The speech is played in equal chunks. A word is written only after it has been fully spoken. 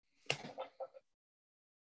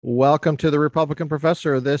Welcome to the Republican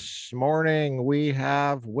Professor. This morning we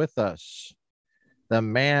have with us the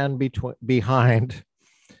man behind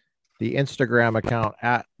the Instagram account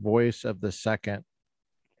at Voice of the Second,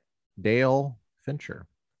 Dale Fincher.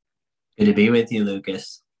 Good to be with you,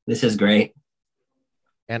 Lucas. This is great.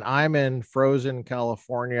 And I'm in frozen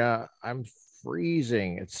California. I'm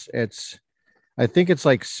freezing. It's I think it's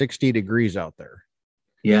like 60 degrees out there.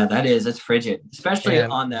 Yeah, it's frigid, especially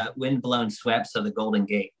And on the wind-blown sweeps of the Golden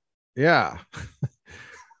Gate. yeah,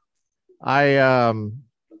 I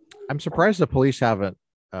I'm surprised the police haven't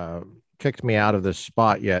kicked me out of this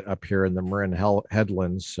spot yet up here in the Marin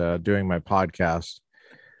Headlands doing my podcast.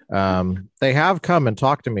 They have come and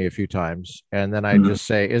talked to me a few times, and then I Mhm. just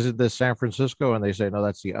say, "Is it this San Francisco?" And they say, "No,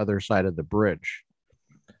 that's the other side of the bridge."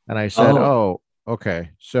 And I said, Oh, "Oh,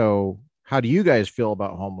 okay. So, how do you guys feel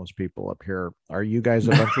about homeless people up here? Are you guys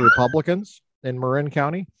a bunch of Republicans in Marin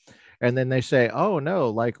County?" And then they say, "Oh no,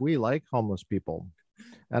 like we like homeless people."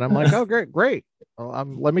 And I'm like, "Oh, great, great. Well,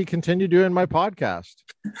 let me continue doing my podcast."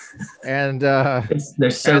 And they're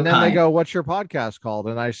so and then they kind. go, "What's your podcast called?"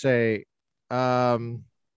 And I say, um,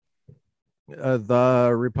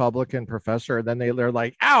 "The Republican Professor." And then they're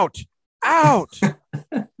like, "Out, out,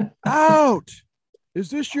 out! Is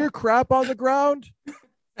this your crap on the ground?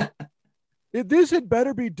 This had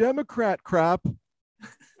better be Democrat crap,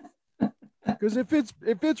 because if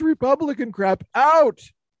it's Republican crap, out.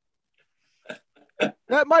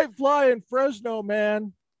 That might fly in Fresno,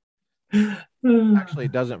 man." Actually,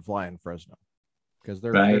 it doesn't fly in Fresno because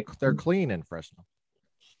they're they're Right. they're clean in Fresno.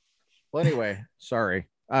 Well, anyway, sorry.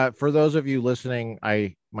 For those of you listening,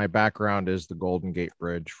 my background is the Golden Gate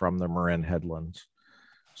Bridge from the Marin Headlands,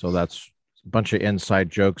 so that's a bunch of inside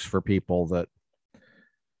jokes for people that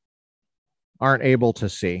aren't able to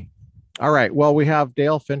see. All right. Well, we have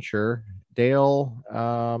Dale Fincher. Dale,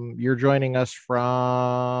 you're joining us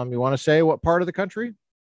from. You want to say what part of the country?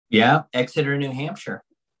 Yeah, Exeter, New Hampshire.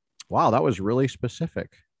 Wow, that was really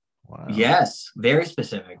specific. Wow. Yes, very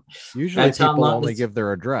specific. Usually That's people long only as give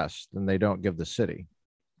their address and they don't give the city.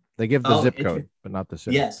 They give the oh, zip code, but not the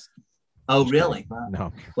city. yes. Oh, Just kidding. really? Wow.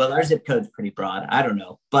 No. Well, our zip code's pretty broad. I don't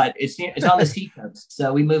know, but it's on the seacoast.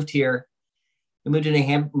 So we moved here. We moved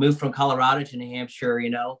to moved from Colorado to New Hampshire.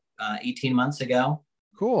 18 months ago,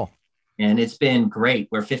 Cool. and it's been great.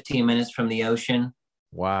 We're 15 minutes from the ocean,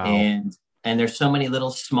 Wow. and there's so many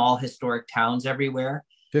little small historic towns everywhere.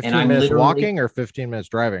 And 15 I'm minutes literally walking or 15 minutes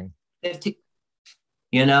driving? 15,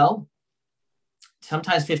 you know,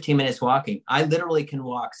 sometimes 15 minutes walking. I literally can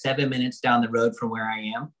walk 7 minutes down the road from where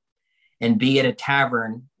I am and be at a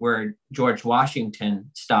tavern where George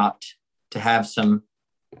Washington stopped to have some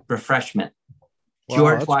refreshment. Wow,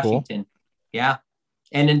 George that's cool. Washington. Yeah.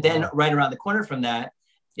 And then Wow. right around the corner from that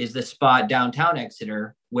is the spot downtown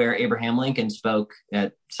Exeter where Abraham Lincoln spoke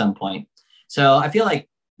at some point. So I feel like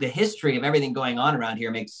the history of everything going on around here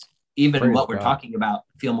makes even Praise what we're God. talking about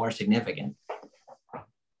feel more significant.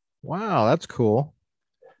 Wow, that's cool.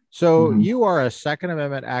 So Mm-hmm. you are a Second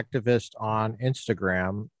Amendment activist on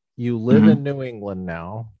Instagram. You live Mm-hmm. in New England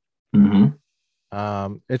now.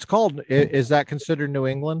 Mm-hmm. It's called, is that considered New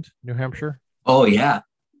England, New Hampshire? Oh yeah,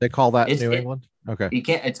 They call that it's New it. England? Okay. You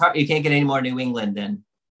can't. It's hard. You can't get any more New England than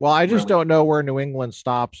Well, I where just we. don't know where New England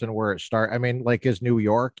stops and where it starts. I mean, like, is New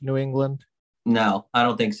York New England? No, I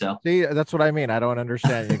don't think so. See, that's what I mean. I don't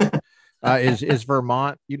understand. Is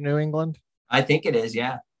Vermont New England? I think it is.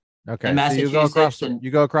 Yeah, and Okay, so Massachusetts, and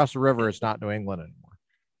you go across the river. It's not New England anymore,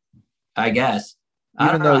 I guess I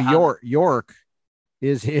even don't though know how that. York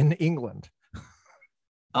is in England.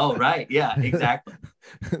 Oh right, yeah, exactly.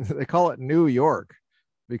 They call it New York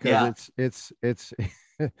because Yeah. it's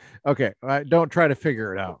okay. Don't try to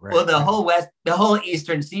figure it out right Well, the now. whole the whole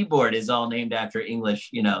Eastern Seaboard is all named after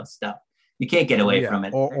English, stuff. You can't get away Yeah, from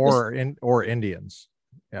it. or Indians.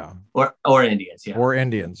 Yeah, Or Indians. Yeah, or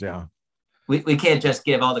Indians. Yeah, we can't just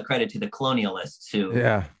give all the credit to the colonialists who.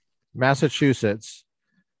 yeah. Massachusetts.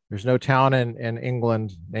 There's no town in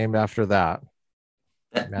England named after that.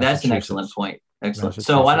 That's an excellent Massachusetts. point. Excellent.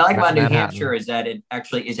 So what I Massachusetts. like about New Hampshire Manhattan. is that it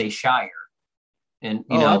actually is a shire, and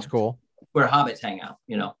Oh, that's cool. where hobbits hang out.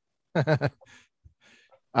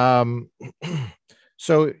 um,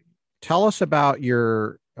 so tell us about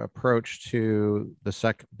your approach to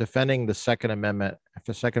defending the Second Amendment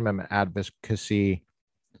advocacy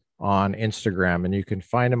on Instagram, and you can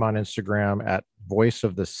find him on Instagram at Voice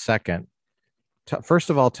of the Second. First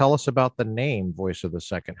of all, tell us about the name Voice of the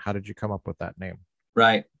Second. How did you come up with that name?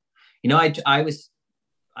 Right.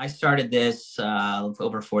 I started this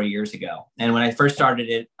over 4 years ago, and when I first started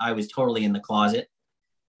it, I was totally in the closet.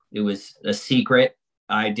 It was a secret.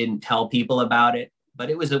 I didn't tell people about it, but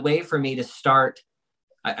it was a way for me to start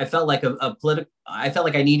I felt like I felt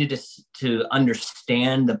like I needed to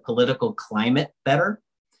understand the political climate better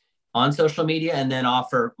on social media, and then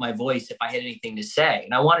offer my voice if I had anything to say.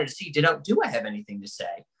 And I wanted to see, do I have anything to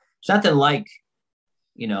say? It's nothing like,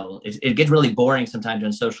 it gets really boring sometimes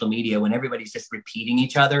on social media when everybody's just repeating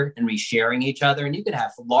each other and resharing each other. And you can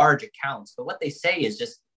have large accounts, but what they say is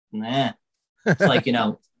just, nah. It's like,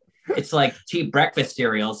 it's like cheap breakfast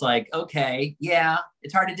cereal. It's like, okay, yeah,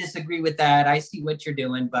 it's hard to disagree with that. I see what you're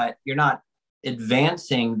doing, but you're not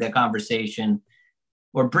advancing the conversation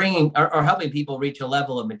or bringing or helping people reach a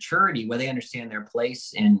level of maturity where they understand their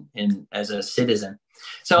place in as a citizen.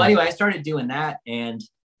 So anyway, I started doing that. And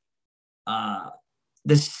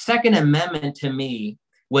the Second Amendment to me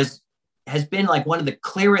has been like one of the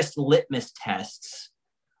clearest litmus tests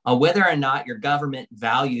of whether or not your government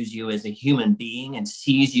values you as a human being and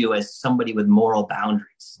sees you as somebody with moral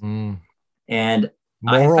boundaries. And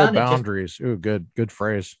moral boundaries. Ooh, good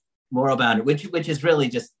phrase. Moral boundary, which is really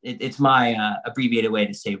just it's my abbreviated way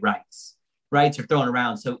to say rights. Rights are thrown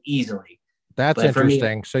around so easily. That's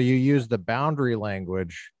interesting. So you use the boundary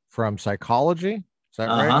language from psychology? Is that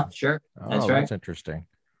right? Sure. That's right. That's interesting.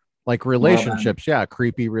 Like relationships,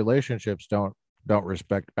 creepy relationships don't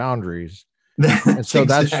respect boundaries. And so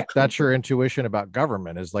that's your intuition about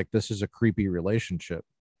government, is like, this is a creepy relationship.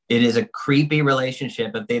 It is a creepy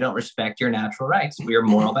relationship if they don't respect your natural rights, your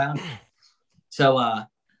moral boundaries. So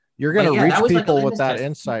you're going to reach people with that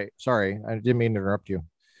insight. Sorry, I didn't mean to interrupt you.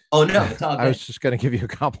 Oh no, it's all good. I was just going to give you a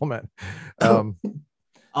compliment.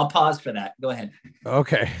 I'll pause for that. Go ahead.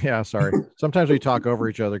 Okay. Yeah, sorry. Sometimes we talk over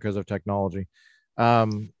each other because of technology.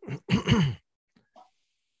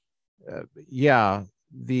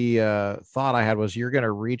 The thought I had was, you're going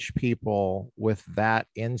to reach people with that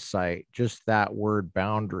insight, just that word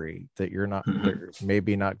boundary, that you're not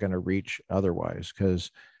maybe not going to reach otherwise,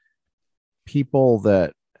 because people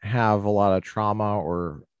that have a lot of trauma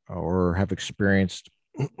or have experienced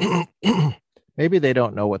maybe they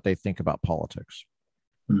don't know what they think about politics,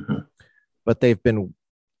 but they've been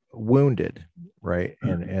wounded, right,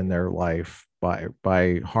 in their life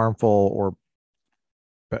by harmful or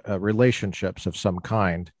relationships of some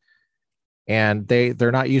kind, and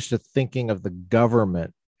they're not used to thinking of the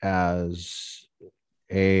government as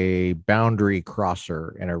a boundary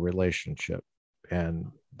crosser in a relationship,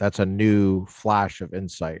 and that's a new flash of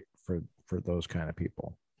insight for those kind of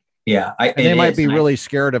people. Yeah, they might be really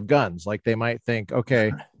scared of guns. Like, they might think,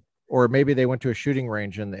 okay, or maybe they went to a shooting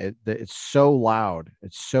range and it's so loud,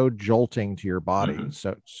 it's so jolting to your body.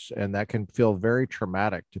 And that can feel very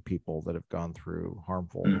traumatic to people that have gone through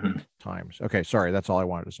harmful times. Okay, sorry, that's all I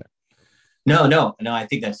wanted to say. No, I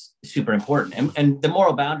think that's super important. And the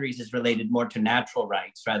moral boundaries is related more to natural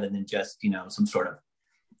rights rather than just, some sort of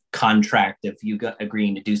contract of you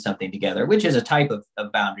agreeing to do something together, which is a type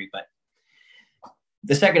of boundary. But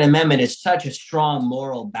the Second Amendment is such a strong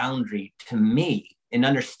moral boundary to me, in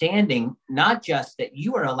understanding not just that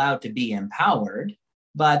you are allowed to be empowered,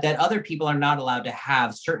 but that other people are not allowed to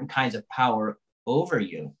have certain kinds of power over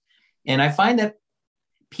you. And I find that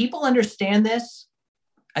people understand this.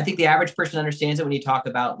 I think the average person understands it when you talk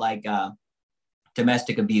about like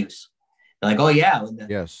domestic abuse. They're like, oh yeah, when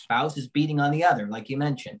the spouse is beating on the other, like you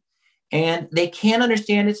mentioned. And they can't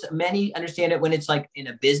understand it. Many understand it when it's like in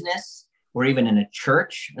a business or even in a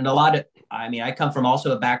church. And I come from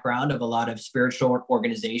also a background of a lot of spiritual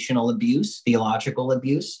organizational abuse, theological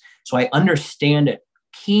abuse. So I understand it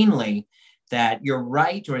keenly, that you're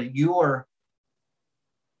right, or your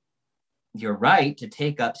right to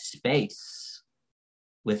take up space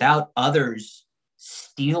without others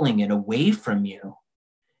stealing it away from you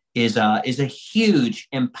is a huge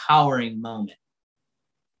empowering moment.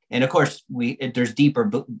 And of course, there's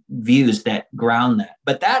deeper views that ground that.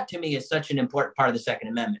 But that to me is such an important part of the Second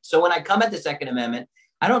Amendment. So when I come at the Second Amendment,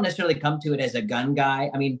 I don't necessarily come to it as a gun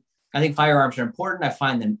guy. I mean, I think firearms are important. I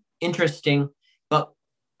find them interesting, but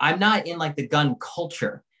I'm not in like the gun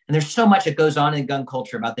culture. And there's so much that goes on in gun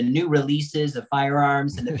culture about the new releases of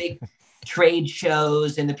firearms and the big trade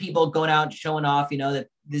shows and the people going out and showing off, that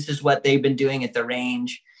this is what they've been doing at the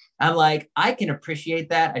range. I'm like, I can appreciate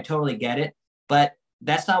that. I totally get it. But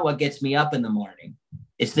that's not what gets me up in the morning.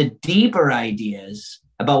 It's the deeper ideas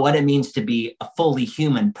about what it means to be a fully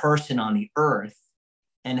human person on the earth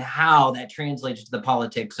and how that translates to the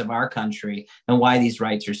politics of our country and why these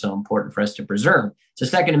rights are so important for us to preserve. So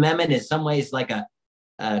Second Amendment is in some ways like a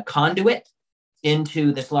conduit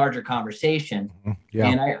into this larger conversation. Yeah.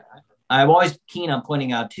 And I'm always keen on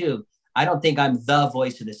pointing out too, I don't think I'm the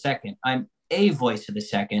voice of the second. I'm a voice of the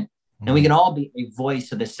second. And we can all be a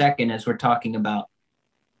voice of the second as we're talking about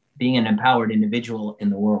being an empowered individual in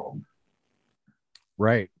the world.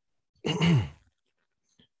 Right.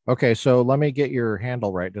 Okay, so let me get your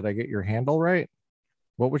handle right. Did I get your handle right?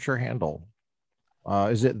 What was your handle?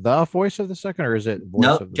 Is it the voice of the second or is it voice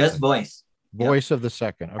Nope, of the just second? voice. Yep. Voice of the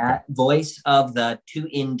second. Okay. At voice of the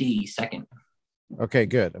 2ND second. Okay,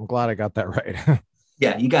 good. I'm glad I got that right.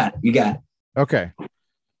 Yeah, you got it. You got it. Okay.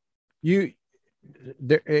 You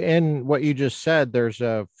there in what you just said, there's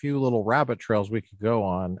a few little rabbit trails we could go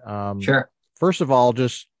on. Sure. First of all,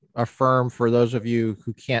 just affirm for those of you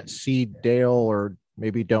who can't see Dale or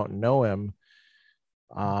maybe don't know him,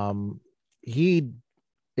 he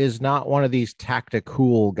is not one of these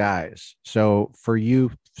tactical guys. So for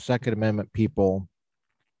you Second Amendment people,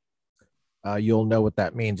 you'll know what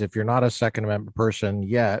that means. If you're not a Second Amendment person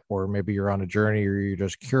yet, or maybe you're on a journey or you're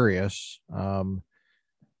just curious,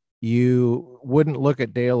 you wouldn't look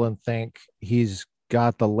at Dale and think he's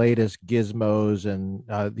got the latest gizmos and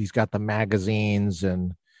he's got the magazines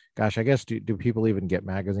and gosh, I guess do people even get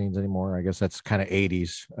magazines anymore? I guess that's kind of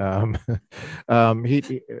 80s.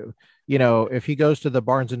 He you know, if he goes to the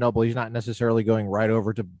Barnes and Noble, he's not necessarily going right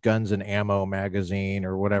over to Guns and Ammo magazine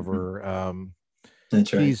or whatever.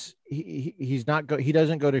 That's right. He's not he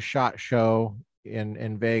doesn't go to SHOT Show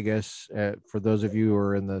in Vegas. For those of you who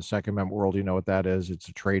are in the Second Amendment world, you know what that is. It's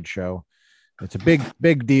a trade show. It's a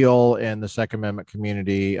big deal in the Second Amendment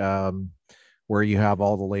community, where you have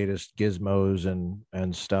all the latest gizmos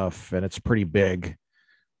and stuff, and it's pretty big.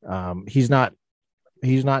 He's not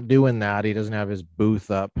doing that. He doesn't have his booth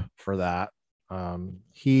up for that.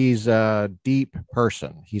 He's a deep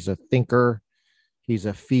person. He's a thinker. He's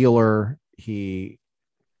a feeler. You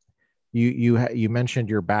mentioned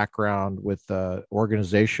your background with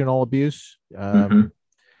organizational abuse, and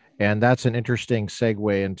that's an interesting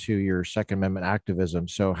segue into your Second Amendment activism.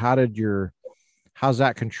 So, how's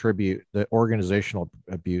that contribute the organizational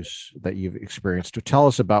abuse that you've experienced? To tell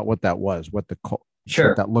us about what that was, what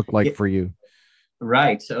that looked like for you.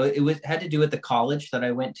 Right. So it had to do with the college that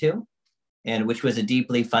I went to, and which was a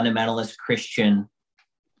deeply fundamentalist Christian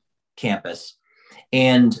campus.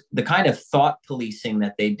 And the kind of thought policing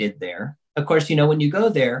that they did there, of course, you know, when you go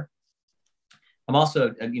there, I'm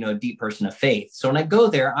also, a deep person of faith. So when I go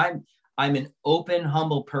there, I'm an open,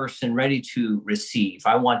 humble person ready to receive.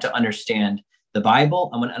 I want to understand the Bible.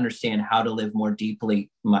 I want to understand how to live more deeply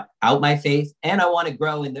out my faith. And I want to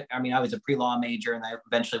grow I was a pre-law major and I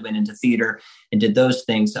eventually went into theater and did those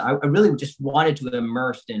things. So I really just wanted to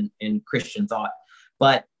immerse in Christian thought.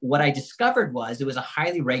 But what I discovered was it was a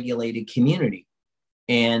highly regulated community.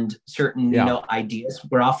 And certain, ideas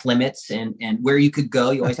were off limits, and where you could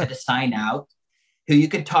go, you always had to sign out, who you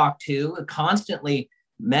could talk to, constantly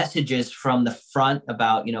messages from the front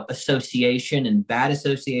about, association and bad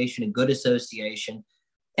association and good association.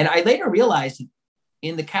 And I later realized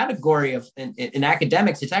in the category of in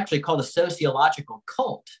academics, it's actually called a sociological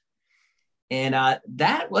cult. And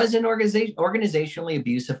that was an organizationally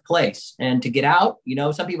abusive place. And to get out,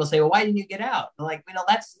 some people say, well, why didn't you get out? I'm like,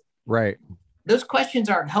 that's right. Those questions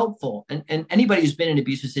aren't helpful. And anybody who's been in an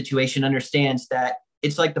abusive situation understands that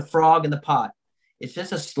it's like the frog in the pot. It's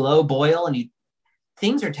just a slow boil and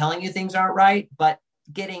things are telling you things aren't right, but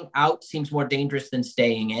getting out seems more dangerous than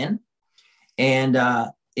staying in. And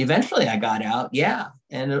eventually I got out. Yeah.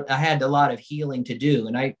 And I had a lot of healing to do.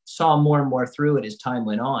 And I saw more and more through it as time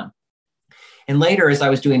went on. And later, as I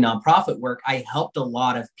was doing nonprofit work, I helped a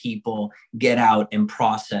lot of people get out and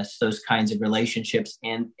process those kinds of relationships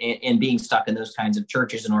and being stuck in those kinds of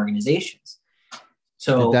churches and organizations.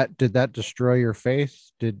 So did that destroy your faith?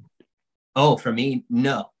 For me,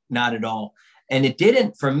 no, not at all. And it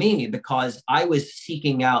didn't for me because I was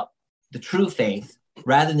seeking out the true faith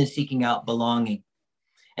rather than seeking out belonging.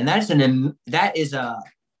 And that is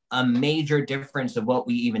a major difference of what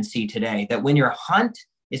we even see today, that when your hunt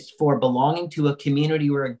is for belonging to a community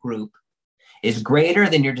or a group is greater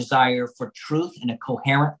than your desire for truth and a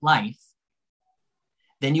coherent life,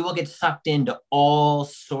 then you will get sucked into all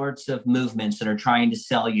sorts of movements that are trying to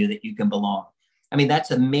sell you that you can belong. I mean,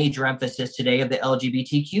 that's a major emphasis today of the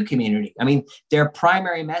LGBTQ community. I mean, their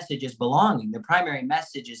primary message is belonging. Their primary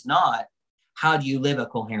message is not how do you live a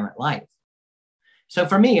coherent life. So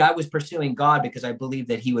for me, I was pursuing God because I believed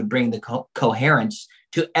that he would bring the coherence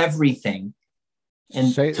to everything. And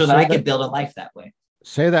so that I could build a life that way.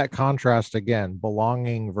 Say that contrast again,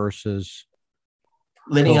 belonging versus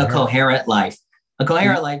living a coherent life. A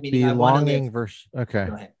coherent life meaning belonging versus, okay.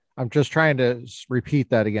 I'm just trying to repeat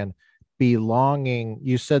that again. Belonging,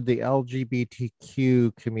 you said the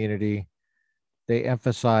LGBTQ community, they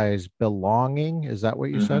emphasize belonging. Is that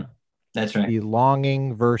what you said? That's right.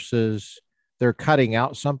 Belonging versus they're cutting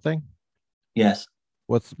out something? Yes.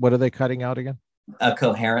 What are they cutting out again? A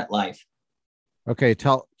coherent life. Okay,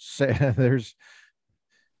 say there's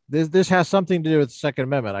this has something to do with the Second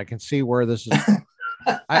Amendment. I can see where this is.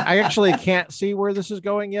 I actually can't see where this is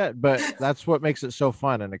going yet, but that's what makes it so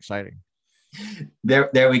fun and exciting.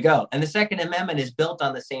 There we go. And the Second Amendment is built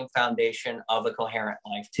on the same foundation of a coherent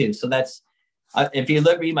life too. So that's if you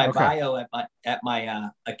read my bio at my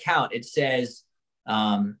account, it says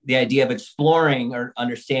the idea of exploring or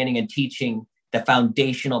understanding and teaching the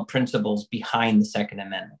foundational principles behind the Second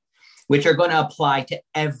Amendment, which are going to apply to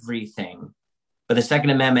everything. But the Second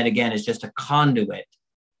Amendment, again, is just a conduit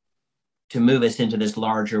to move us into this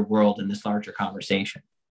larger world and this larger conversation.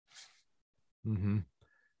 Mm-hmm.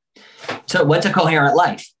 So what's a coherent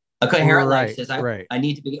life? A coherent life says I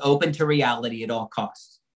need to be open to reality at all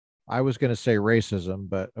costs. I was going to say racism,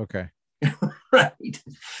 but okay. Right.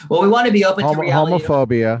 Well, we want to be open to reality.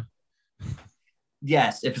 Homophobia.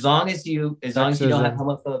 Yes, as long as you don't have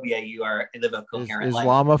homophobia, you live a coherent life.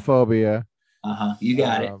 Islamophobia. You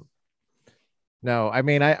got it. No, I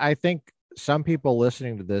mean, I think some people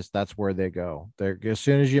listening to this, that's where they go. They're as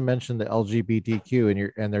soon as you mention the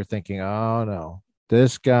LGBTQ and they're thinking, oh no,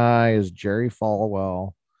 this guy is Jerry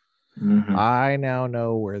Falwell. Mm-hmm. I now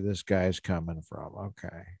know where this guy's coming from.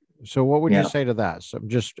 Okay. So what would you say to that? So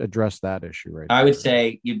just address that issue right I would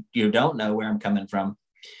say you don't know where I'm coming from.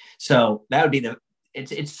 So that would be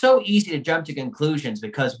it's so easy to jump to conclusions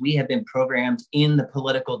because we have been programmed in the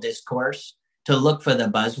political discourse to look for the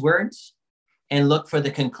buzzwords and look for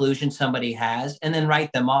the conclusion somebody has and then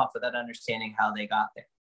write them off without understanding how they got there.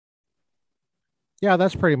 Yeah,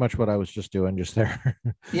 that's pretty much what I was just doing just there.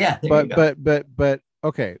 Yeah. But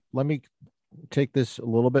okay, let me take this a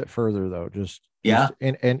little bit further though, just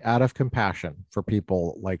and out of compassion for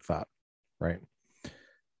people like that, right?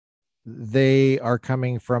 They are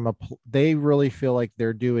coming from they really feel like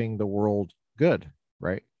they're doing the world good,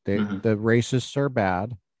 right? The racists are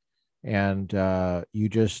bad, and you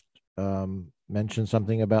just mentioned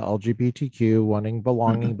something about LGBTQ wanting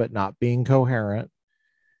belonging but not being coherent,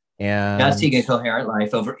 and not seeking a coherent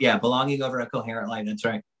life over belonging over a coherent life. That's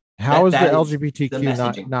right. How is the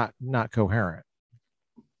LGBTQ not coherent?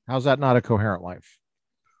 How's that not a coherent life?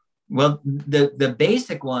 Well, the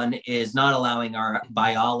basic one is not allowing our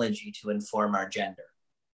biology to inform our gender.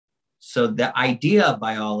 So the idea of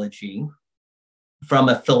biology from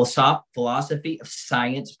a philosophy of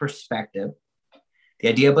science perspective, the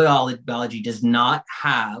idea of biology does not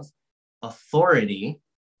have authority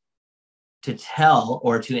to tell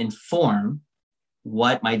or to inform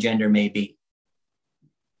what my gender may be.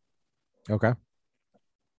 Okay.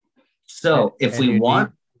 So if we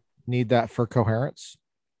need that for coherence,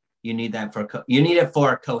 you need that you need it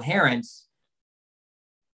for coherence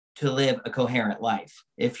to live a coherent life.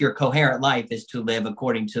 If your coherent life is to live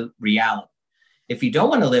according to reality. If you don't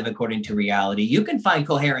want to live according to reality, you can find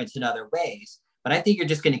coherence in other ways, but I think you're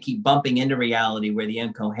just going to keep bumping into reality where the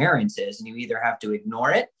incoherence is, and you either have to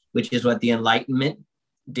ignore it, which is what the Enlightenment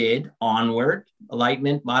did onward,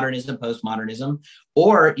 Enlightenment, modernism, postmodernism,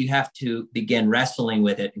 or you have to begin wrestling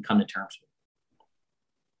with it and come to terms with it.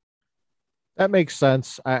 That makes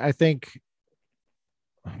sense. I think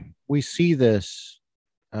we see this.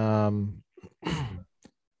 Well,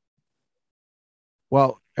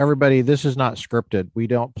 everybody, this is not scripted. We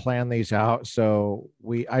don't plan these out. So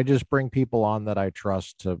I just bring people on that I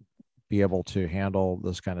trust to be able to handle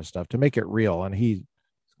this kind of stuff, to make it real. And he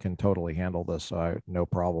can totally handle this. So I have no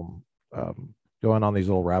problem going on these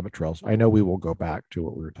little rabbit trails. I know we will go back to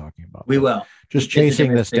what we were talking about. We will. Just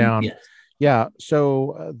chasing this down. Yes. Yeah.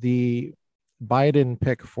 So the Biden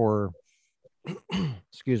pick for,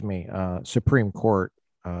 Supreme Court,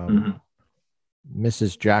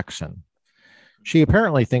 Mrs. Jackson, she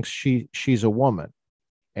apparently thinks she's a woman,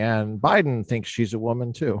 and Biden thinks she's a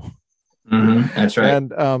woman too. That's right.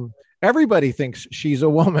 And everybody thinks she's a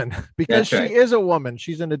woman because she is a woman.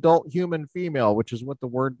 She's an adult human female, which is what the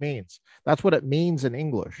word means. That's what it means in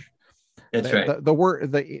English. That's right. The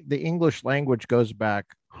word, the English language goes back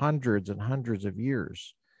hundreds and hundreds of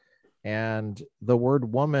years. And the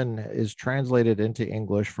word woman is translated into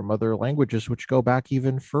English from other languages, which go back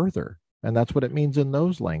even further. And that's what it means in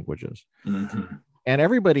those languages. And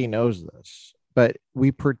everybody knows this, but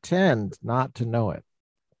we pretend not to know it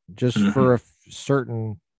just for a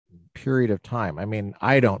certain period of time. I mean,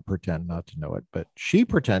 I don't pretend not to know it, but she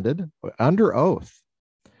pretended under oath.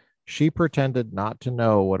 She pretended not to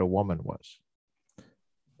know what a woman was.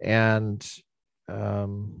 And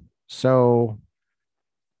so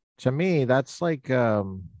to me, that's like,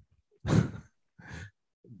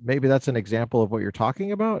 maybe that's an example of what you're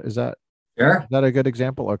talking about. Is that a good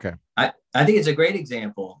example? Okay. I think it's a great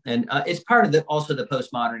example. And it's part of also the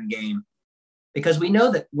postmodern game because we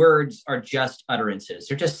know that words are just utterances.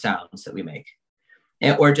 They're just sounds that we make,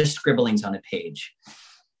 or just scribblings on a page.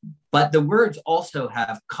 But the words also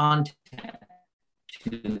have content to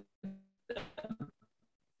them.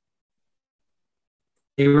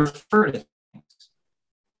 They refer to things.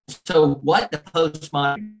 So what the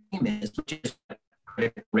postmodern game is, which is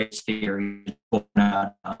critical race theory born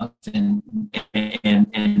out of,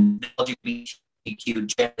 and LGBTQ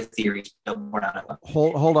gender theories born out of.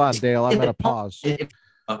 Hold on, Dale. I'm going to pause.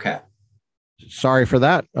 Okay. Sorry for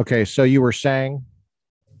that. Okay, so you were saying?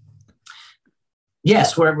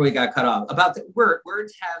 Yes, wherever we got cut off. About the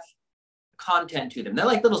words have content to them. They're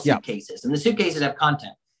like little suitcases, and the suitcases have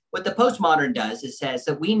content. What the postmodern does is says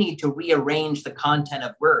that we need to rearrange the content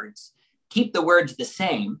of words, keep the words the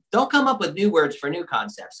same. Don't come up with new words for new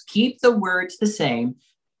concepts. Keep the words the same,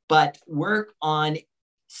 but work on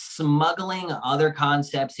smuggling other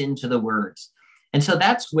concepts into the words. And so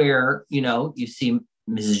that's where, you see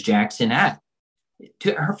Mrs. Jackson at.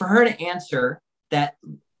 For her to answer that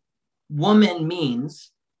woman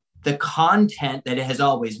means the content that it has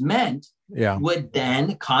always meant, would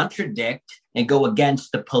then contradict and go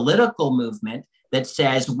against the political movement that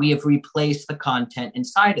says we have replaced the content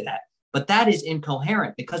inside of that. But that is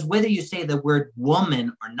incoherent, because whether you say the word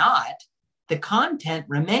woman or not, the content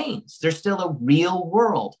remains. There's still a real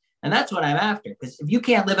world. And that's what I'm after. Because if you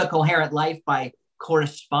can't live a coherent life by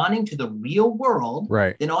corresponding to the real world,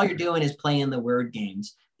 then all you're doing is playing the word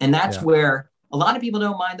games. And that's where a lot of people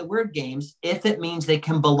don't mind the word games if it means they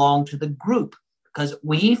can belong to the group, because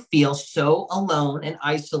we feel so alone and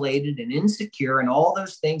isolated and insecure and all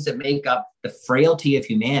those things that make up the frailty of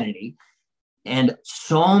humanity. And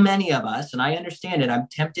so many of us, and I understand it, I'm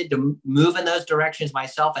tempted to move in those directions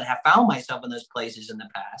myself and have found myself in those places in the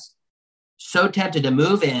past. So tempted to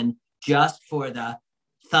move in just for the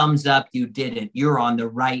thumbs up, you did it. You're on the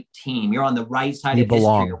right team. You're on the right side of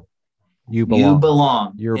history. You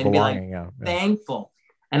belong. You're belonging. Like, thankful.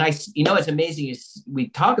 And it's amazing. We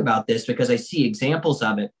talk about this because I see examples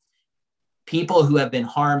of it. People who have been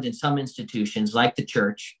harmed in some institutions, like the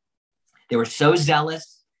church, they were so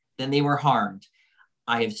zealous, then they were harmed.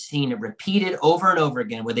 I have seen it repeated over and over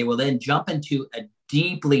again, where they will then jump into a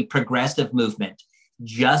deeply progressive movement,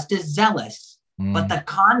 just as zealous, but the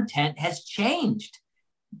content has changed.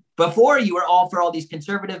 Before, you were all for all these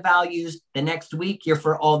conservative values. The next week, you're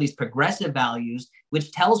for all these progressive values,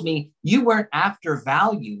 which tells me you weren't after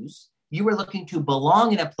values. You were looking to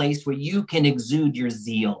belong in a place where you can exude your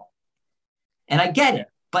zeal. And I get it,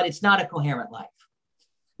 but it's not a coherent life.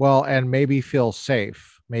 Well, and maybe feel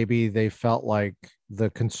safe. Maybe they felt like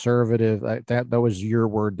the conservative, that was your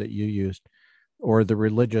word that you used, or the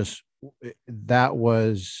religious, that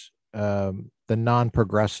was the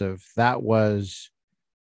non-progressive. That was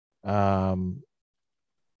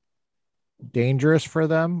dangerous for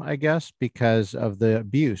them, I guess, because of the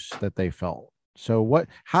abuse that they felt. So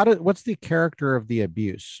what's the character of the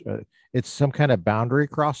abuse? It's some kind of boundary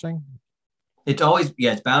crossing. It's always,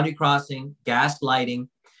 it's boundary crossing, gaslighting.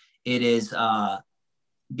 It is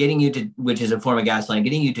getting you to, which is a form of gaslighting,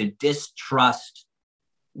 getting you to distrust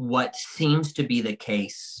what seems to be the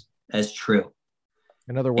case as true.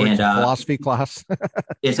 In other words, a philosophy class.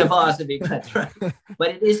 It's a philosophy class, right?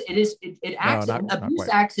 But it acts. Abuse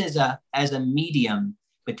acts as a medium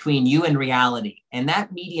between you and reality, and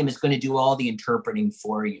that medium is going to do all the interpreting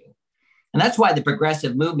for you. And that's why the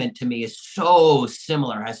progressive movement, to me, is so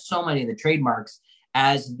similar, has so many of the trademarks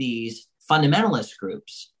as these fundamentalist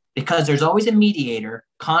groups, because there's always a mediator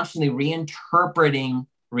constantly reinterpreting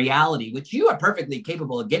reality, which you are perfectly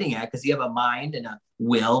capable of getting at because you have a mind and a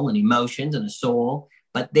will and emotions and a soul,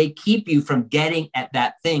 but they keep you from getting at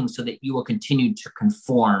that thing so that you will continue to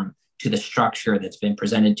conform to the structure that's been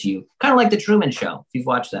presented to you. Kind of like The Truman Show, if you've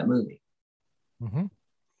watched that movie. Mm-hmm.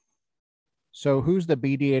 So who's the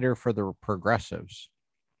mediator for the progressives?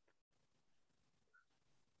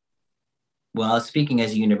 Well, speaking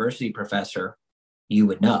as a university professor, you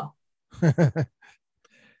would know.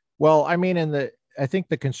 Well, I mean, I think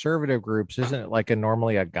the conservative groups, isn't it like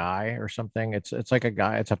normally a guy or something? It's like a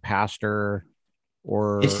guy, it's a pastor,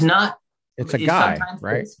 or it's not. It's a guy,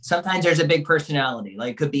 right? Sometimes there's a big personality,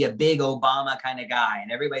 like could be a big Obama kind of guy,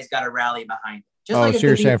 and everybody's got to rally behind it. So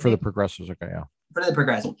you're saying for the progressives, okay, yeah. For the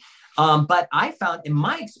progressive. But I found, in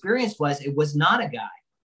my experience, it was not a guy.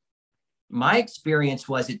 My experience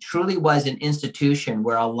was it truly was an institution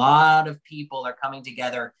where a lot of people are coming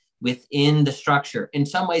together within the structure. In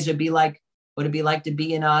some ways, it'd be like what it'd be like to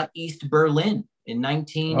be in East Berlin in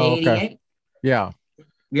 1988. Oh, okay. Yeah.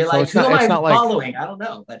 You're like, who am I following? I don't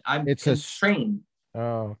know, but I'm constrained.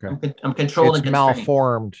 Oh, okay. I'm controlled and constrained.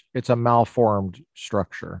 Malformed. It's a malformed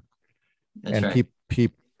structure. That's And right.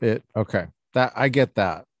 it okay. That I get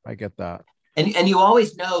that. I get that. And you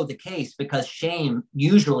always know the case because shame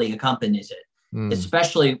usually accompanies it, Mm,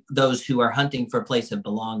 especially those who are hunting for a place of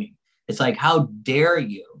belonging. It's like, how dare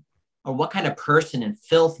you? Or what kind of person in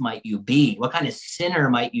filth might you be? What kind of sinner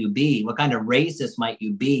might you be? What kind of racist might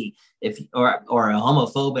you be if or a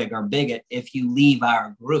homophobic or bigot if you leave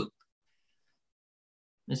our group?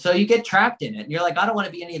 And so you get trapped in it. And you're like, I don't want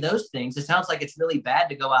to be any of those things. It sounds like it's really bad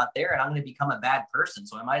to go out there and I'm going to become a bad person.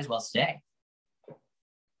 So I might as well stay.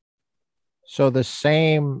 so the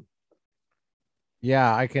same,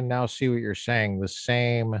 yeah, I can now see what you're saying. The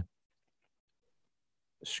same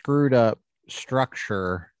screwed up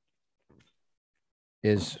structure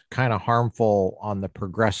is kind of harmful on the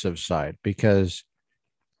progressive side because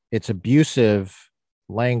it's abusive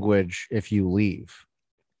language if you leave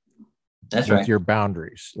That's with right. your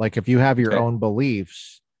boundaries. Like if you have That's your right. own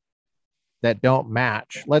beliefs that don't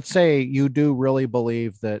match, let's say you do really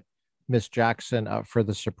believe that Miss Jackson up for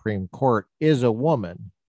the Supreme Court is a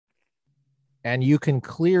woman, and you can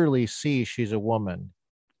clearly see she's a woman.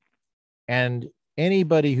 And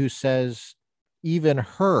anybody who says, even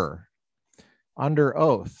her, under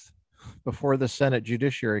oath before the Senate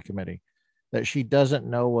Judiciary Committee, that she doesn't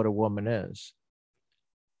know what a woman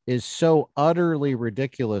is so utterly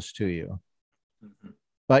ridiculous to you. Mhm.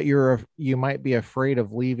 But you might be afraid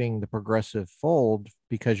of leaving the progressive fold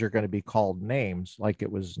because you're going to be called names like it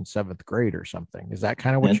was in seventh grade or something. Is that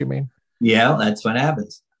kind of what you mean? Yeah, that's what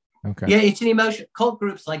happens. Okay. Yeah, it's an emotion. Cult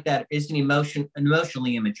groups like that is an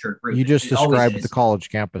emotionally immature group. You just It always described the is. college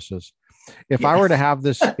campuses. If I Yeah, were to have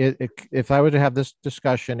this, if I were to have this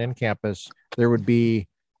discussion in campus, there would be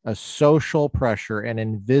a social pressure, an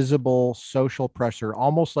invisible social pressure,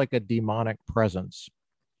 almost like a demonic presence,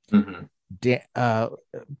 hmm da- uh,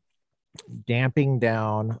 damping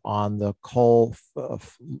down on the coal,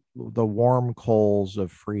 the warm coals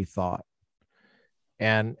of free thought.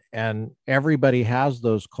 And everybody has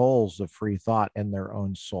those coals of free thought in their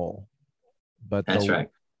own soul, but that's right.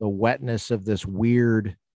 the wetness of this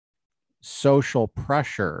weird social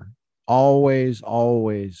pressure always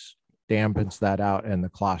dampens that out in the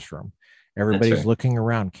classroom. That's Everybody's right. looking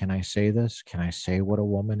around. Can I say this? Can I say what a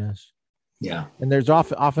woman is? Yeah. And there's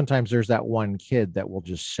oftentimes there's that one kid that will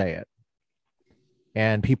just say it,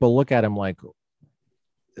 and people look at him like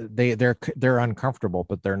they're uncomfortable,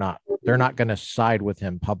 but they're not going to side with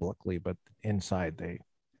him publicly, but inside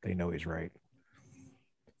they know he's right.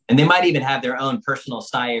 And they might even have their own personal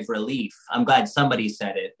sigh of relief. I'm glad somebody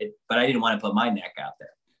said but I didn't want to put my neck out there.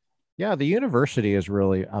 Yeah, the university is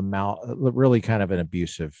really kind of an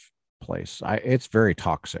abusive place. It's very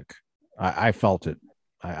toxic. I felt it.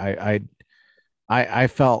 I, I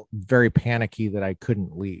felt very panicky that I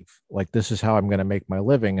couldn't leave. Like this is how I'm going to make my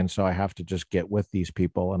living, and so I have to just get with these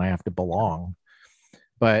people, and I have to belong.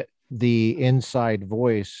 But the inside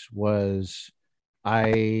voice was,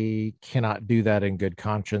 I cannot do that in good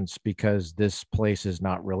conscience because this place is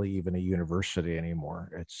not really even a university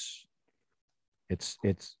anymore. It's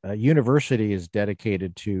a university is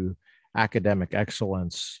dedicated to academic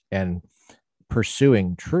excellence and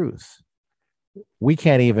pursuing truth. We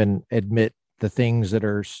can't even admit the things that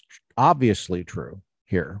are obviously true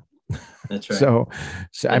here. That's right. So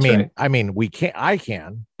That's right. I mean I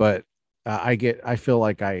can, but I feel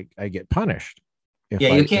like I get punished Yeah,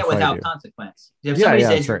 you can't if I without do. consequence. If Yeah, somebody yeah,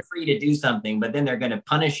 says that's you're right. free to do something, but then they're going to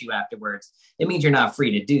punish you afterwards, it means you're not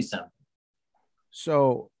free to do something.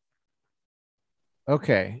 So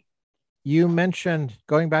okay, you mentioned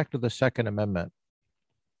going back to the Second Amendment.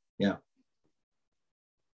 Yeah.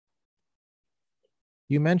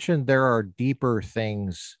 You mentioned there are deeper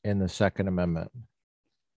things in the Second Amendment,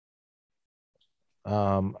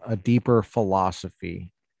 a deeper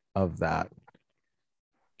philosophy of that.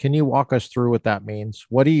 Can you walk us through what that means?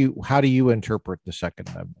 How do you interpret the Second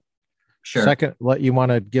Amendment? Sure. Second, you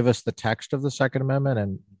want to give us the text of the Second Amendment,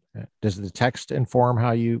 and does the text inform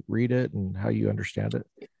how you read it and how you understand it?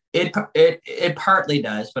 It partly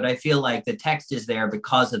does, but I feel like the text is there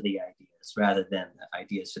because of the ideas rather than the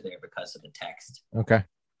ideas are there because of the text. Okay.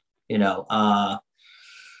 You know, uh,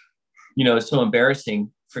 it's so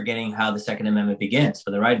embarrassing forgetting how the Second Amendment begins.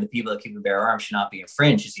 For the right of the people to keep and bear arms should not be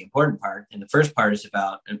infringed is the important part. And the first part is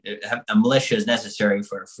about a militia is necessary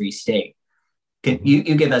for a free state. Can Mm-hmm.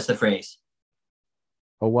 you give us the phrase?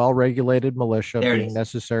 A well-regulated militia There it being is.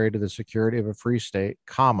 necessary to the security of a free state,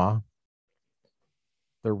 comma,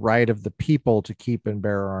 the right of the people to keep and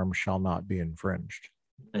bear arms shall not be infringed.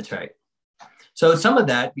 That's right. So some of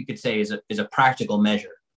that you could say is a practical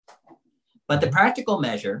measure. But the Mm-hmm. practical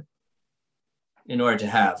measure, in order to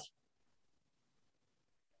have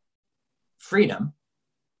freedom,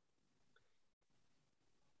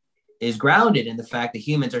 is grounded in the fact that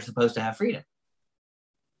humans are supposed to have freedom.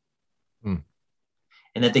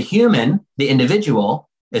 And that the human, the individual,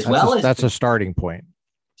 that's a starting point.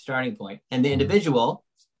 And the individual,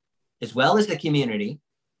 as well as the community,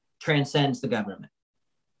 transcends the government.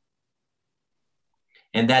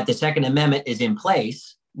 And that the Second Amendment is in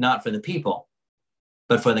place, not for the people,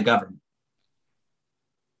 but for the government.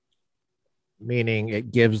 Meaning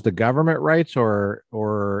it gives the government rights, or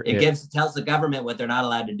it tells the government what they're not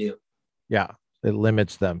allowed to do. Yeah, it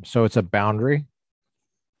limits them. So it's a boundary.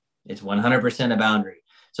 It's 100% a boundary.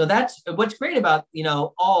 So that's what's great about,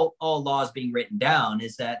 all laws being written down,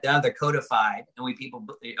 is that now they're codified, and people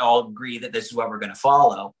all agree that this is what we're going to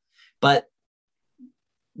follow. But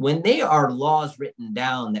when they are laws written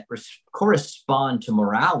down that correspond to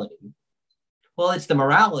morality, well, it's the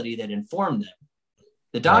morality that informed them.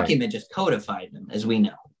 The document just codified them, as we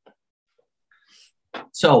know.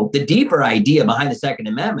 So the deeper idea behind the Second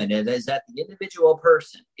Amendment is that the individual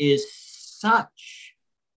person is such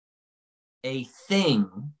a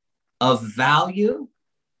thing of value,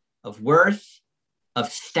 of worth,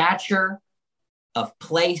 of stature, of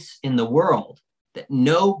place in the world, that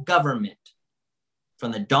no government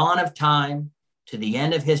from the dawn of time to the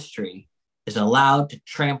end of history is allowed to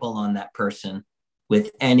trample on that person with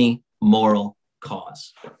any moral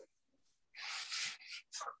cause.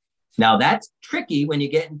 Now, that's tricky when you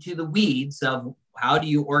get into the weeds of how do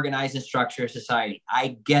you organize and structure a society.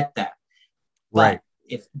 I get that. But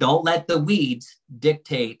don't let the weeds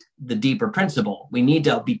dictate the deeper principle. We need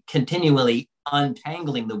to be continually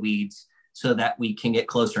untangling the weeds so that we can get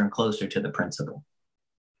closer and closer to the principle.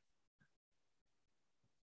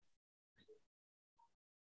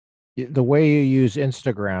 The way you use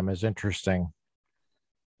Instagram is interesting.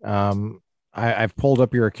 I've pulled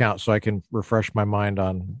up your account so I can refresh my mind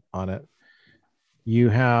on it. You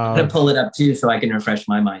have... I'm going to pull it up too so I can refresh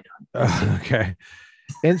my mind on it. Okay.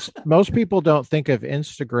 Most people don't think of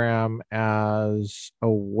Instagram as a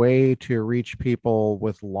way to reach people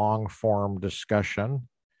with long form discussion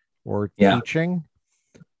or teaching.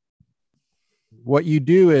 What you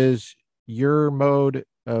do is, your mode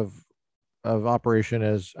of operation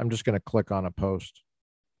is, I'm just going to click on a post.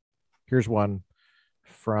 Here's one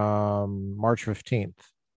from March 15th.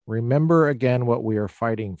 Remember again what we are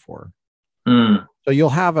fighting for. So you'll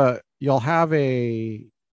have a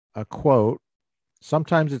quote.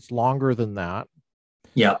 Sometimes it's longer than that.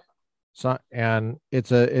 Yeah. So, and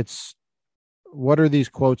it's what are these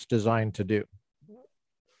quotes designed to do?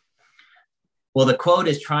 Well, the quote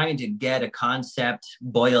is trying to get a concept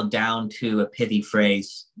boiled down to a pithy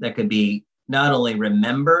phrase that could be not only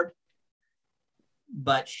remembered,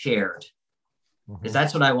 but shared. Because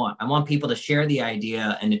that's what I want. I want people to share the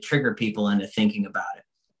idea and to trigger people into thinking about it.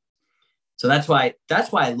 So that's why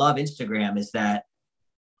I love Instagram, is that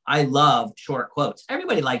I love short quotes.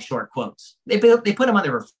 Everybody likes short quotes. They put them on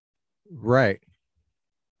their... Right.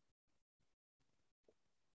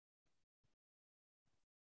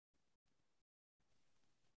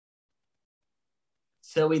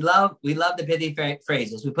 So we love the pithy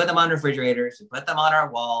phrases. We put them on refrigerators. We put them on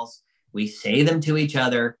our walls. We say them to each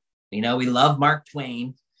other. We love Mark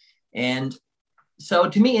Twain. And so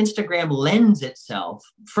to me, Instagram lends itself,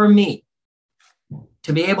 for me,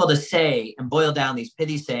 to be able to say and boil down these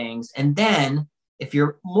pithy sayings. And then if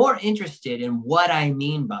you're more interested in what I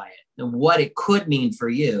mean by it and what it could mean for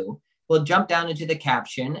you, we'll jump down into the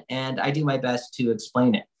caption, and I do my best to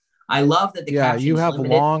explain it. I love that the captions... you have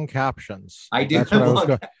limited. Long captions. I do. That's what I was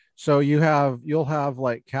going. So you'll have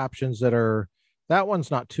like captions that one's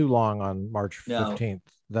not too long on March 15th. No.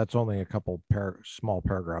 That's only a couple small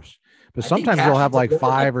paragraphs, but sometimes you'll have like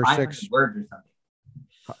 5 or 6 words or something.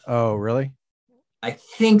 Oh, really? I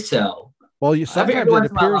think so. Well,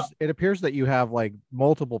 sometimes it appears that you have like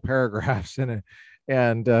multiple paragraphs in it,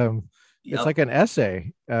 and it's like an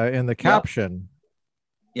essay in the caption.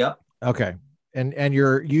 Yep. Okay. And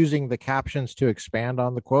you're using the captions to expand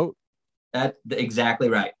on the quote? That's exactly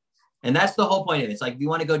right. And that's the whole point of it. It's like, if you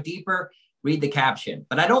want to go deeper, read the caption.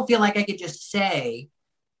 But I don't feel like I could just say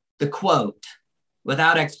the quote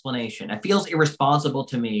without explanation. It feels irresponsible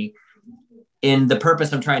to me in the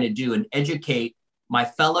purpose I'm trying to do, and educate my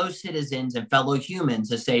fellow citizens and fellow humans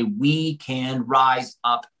to say we can rise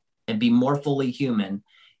up and be more fully human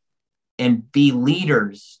and be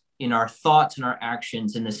leaders in our thoughts and our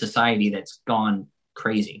actions in the society that's gone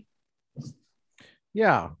crazy.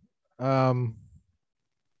 Yeah. I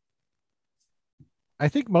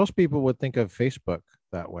think most people would think of Facebook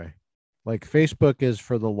that way. Like, Facebook is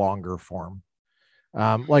for the longer form.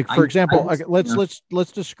 Like, for example,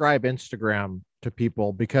 let's describe Instagram to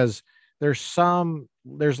people, because there's some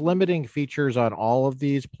there's limiting features on all of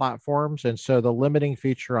these platforms. And so the limiting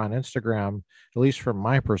feature on Instagram, at least from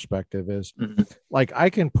my perspective, is like I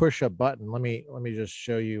can push a button. Let me just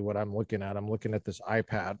show you what I'm looking at. I'm looking at this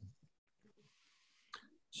iPad.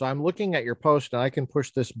 So I'm looking at your post and I can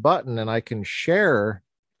push this button and I can share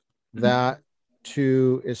that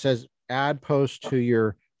to, it says add post to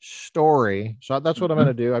your story. So that's what I'm going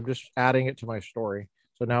to do. I'm just adding it to my story.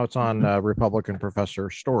 So now it's on Republican Professor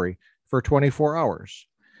story for 24 hours.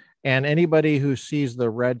 And anybody who sees the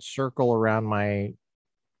red circle around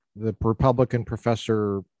the Republican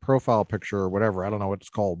Professor profile picture or whatever, I don't know what it's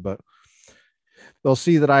called, but they'll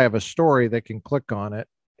see that I have a story. They can click on it.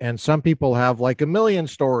 And some people have like a million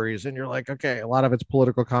stories, and you're like, okay, a lot of it's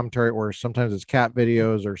political commentary, or sometimes it's cat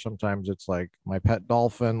videos, or sometimes it's like my pet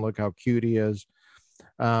dolphin. Look how cute he is.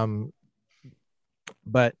 But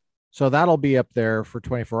so that'll be up there for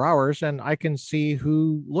 24 hours, and I can see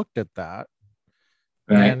who looked at that.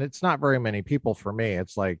 Right. And it's not very many people for me.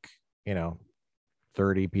 It's like,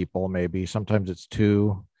 30 people, maybe. Sometimes it's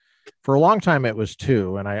 2. For a long time, it was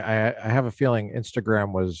 2. And I have a feeling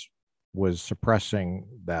Instagram was suppressing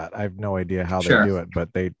that. I have no idea how they do it, but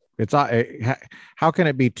how can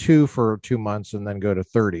it be 2 for 2 months and then go to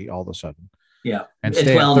 30 all of a sudden? Yeah. And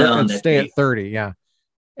stay at 30. Yeah.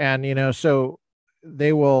 And, so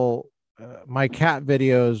they will, my cat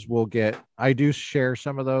videos will I do share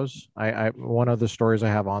some of those. One of the stories I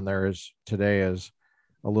have on there is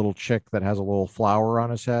a little chick that has a little flower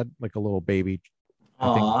on his head, like a little baby,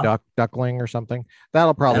 I think duckling or something.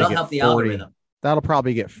 That'll probably help the algorithm. That'll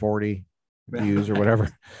probably get 40 views or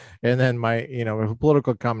whatever. And then my,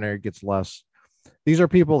 political commentary gets less. These are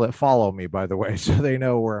people that follow me, by the way, so they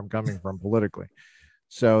know where I'm coming from politically.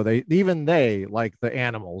 So they like the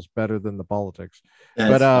animals better than the politics.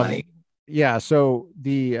 That's funny. Yeah. So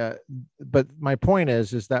but my point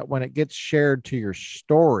is that when it gets shared to your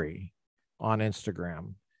story on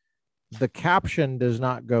Instagram, the caption does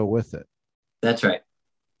not go with it. That's right.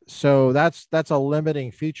 So that's a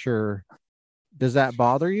limiting feature. Does that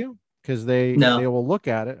bother you? Because they will look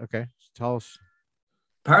at it. Okay, tell us.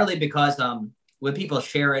 Partly because when people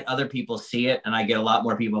share it, other people see it, and I get a lot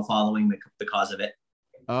more people following because of it.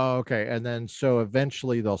 Oh, okay. And then so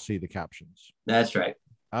eventually they'll see the captions. That's right.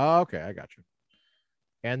 Oh, okay, I got you.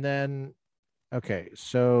 And then, okay,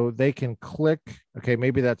 so they can click. Okay,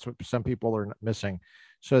 maybe that's what some people are missing.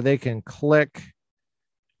 So they can click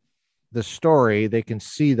the story. They can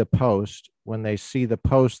see the post. When they see the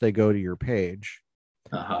post, they go to your page.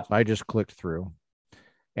 So I just clicked through,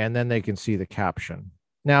 and then they can see the caption.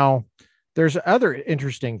 Now, there's other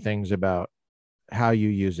interesting things about how you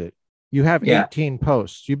use it. You have 18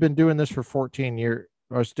 posts. You've been doing this for 14 years.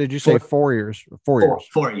 Or did you say 4 years? 4 years.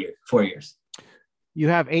 4 years. 4 years. You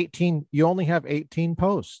have 18. You only have 18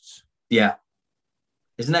 posts. Yeah.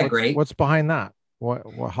 Isn't that great? What's behind that? How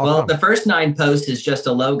come? The first 9 posts is just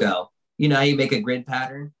a logo. You know how you make a grid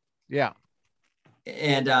pattern? Yeah.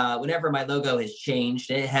 And whenever my logo has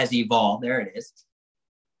changed, it has evolved. There it is.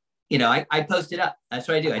 I post it up. That's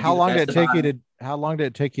what I do. How long did it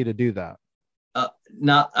take you to do that?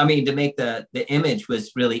 To make the image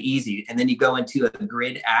was really easy. And then you go into a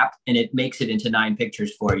grid app and it makes it into 9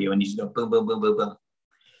 pictures for you. And you just go boom, boom, boom, boom, boom.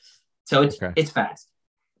 So it's fast.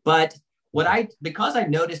 But because I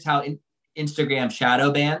noticed how Instagram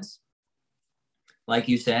shadow bans, like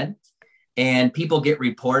you said, and people get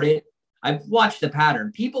reported. I've watched the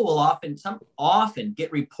pattern. People will often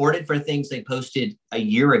get reported for things they posted a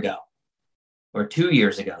year ago or 2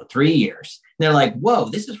 years ago, 3 years. And they're like, whoa,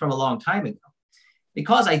 this is from a long time ago.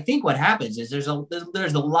 Because I think what happens is there's a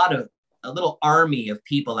little army of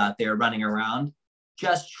people out there running around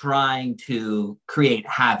just trying to create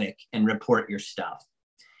havoc and report your stuff.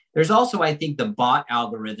 There's also, I think, the bot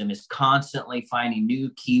algorithm is constantly finding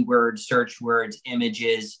new keywords, search words,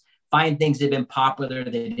 images, find things that have been popular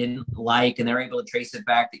they didn't like, and they're able to trace it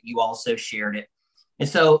back that you also shared it. And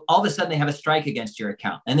so all of a sudden they have a strike against your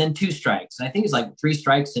account, and then 2 strikes. And I think it's like 3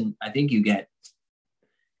 strikes, and I think you get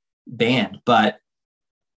banned, but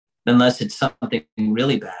unless it's something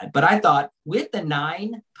really bad. But I thought with the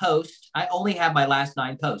 9 posts, I only have my last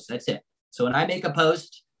 9 posts. That's it. So when I make a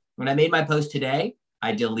post, when I made my post today,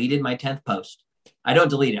 I deleted my 10th post. I don't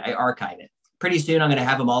delete it. I archive it. Pretty soon I'm going to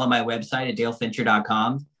have them all on my website at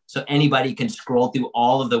dalefincher.com. So anybody can scroll through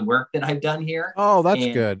all of the work that I've done here. Oh, that's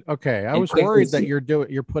good. Okay. I was worried that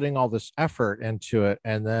you're putting all this effort into it.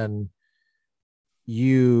 And then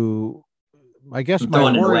I guess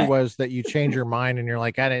my worry was that you change your mind and you're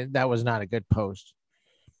like, that was not a good post.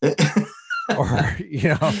 Or,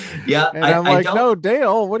 Yeah. And I'm like, no,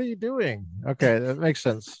 Dale, what are you doing? Okay. That makes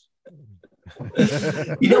sense.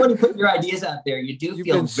 You know, when you put your ideas out there, you do You've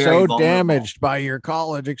feel been very so vulnerable. damaged by your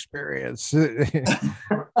college experience.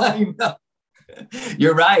 I know.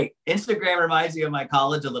 You're right. Instagram reminds me of my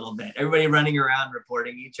college a little bit. Everybody running around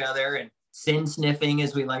reporting each other and sin sniffing,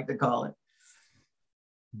 as we like to call it.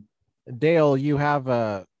 Dale, you have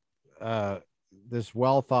this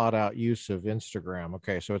well thought out use of Instagram.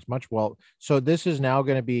 Okay, so it's so this is now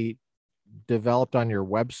going to be developed on your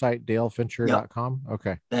website, dalefincher.com. Yep.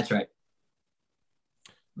 Okay. That's right.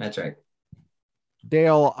 That's right.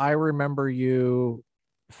 Dale, I remember you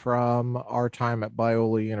from our time at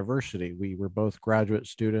Biola University. We were both graduate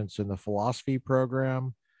students in the philosophy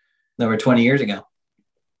program. Over 20 years ago.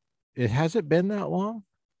 It hasn't been that long.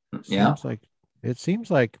 Yeah. It seems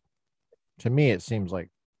like to me, it seems like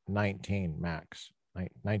 19 max,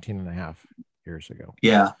 19 and a half years ago.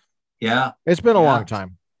 Yeah. Yeah. It's been a long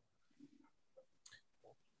time.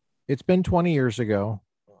 It's been 20 years ago.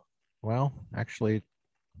 Well, actually,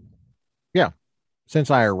 yeah, since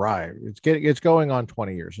I arrived, it's going on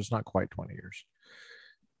 20 years. It's not quite 20 years.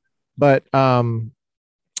 But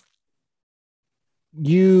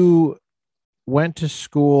you went to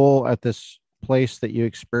school at this place that you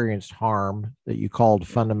experienced harm that you called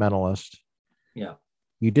fundamentalist. Yeah.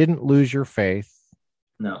 You didn't lose your faith.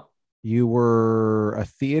 No. You were a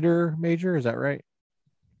theater major, is that right?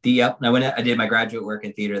 Yep. I did my graduate work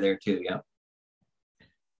in theater there too. Yep.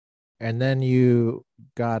 And then you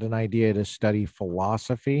got an idea to study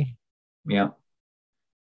philosophy. Yeah.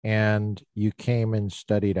 And you came and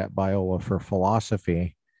studied at Biola for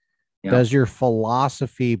philosophy. Yep. Does your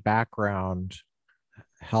philosophy background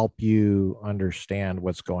help you understand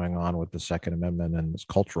what's going on with the Second Amendment and this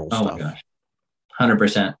cultural stuff? Oh my gosh.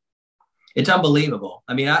 100%. It's unbelievable.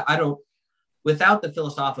 I mean, I don't, without the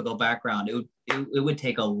philosophical background, it would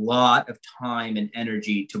take a lot of time and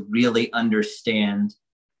energy to really understand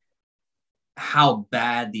how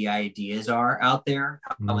bad the ideas are out there,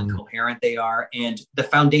 how incoherent they are, and the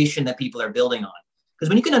foundation that people are building on. Because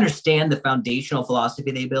when you can understand the foundational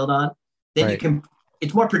philosophy they build on, then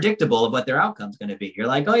it's more predictable of what their outcome is going to be. You're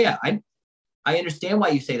like, oh yeah, I understand why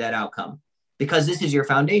you say that outcome, because this is your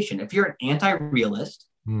foundation. If you're an anti-realist,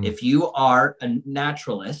 if you are a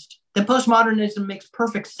naturalist, then postmodernism makes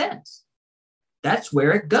perfect sense. That's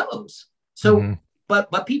where it goes. So,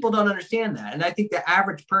 but people don't understand that. And I think the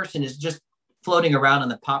average person is just floating around on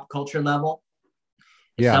the pop culture level.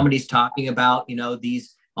 If somebody's talking about,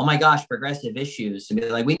 these, oh my gosh, progressive issues, and be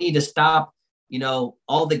like, we need to stop,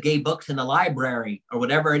 all the gay books in the library or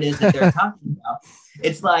whatever it is that they're talking about.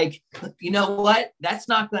 It's like, you know what? That's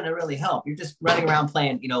not going to really help. You're just running around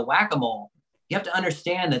playing, whack-a-mole. You have to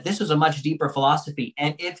understand that this is a much deeper philosophy.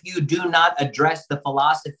 And if you do not address the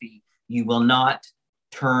philosophy, you will not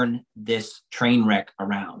turn this train wreck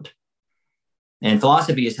around. And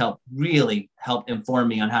philosophy has really helped inform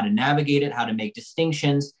me on how to navigate it, how to make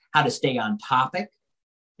distinctions, how to stay on topic,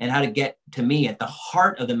 and how to get to me at the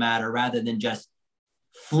heart of the matter rather than just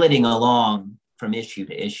flitting along from issue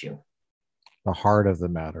to issue. The heart of the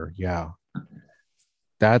matter. Yeah.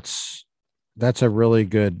 That's a really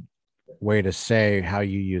good way to say how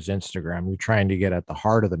you use Instagram. You're trying to get at the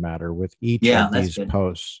heart of the matter with each of these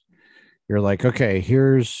posts. You're like, okay,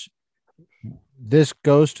 this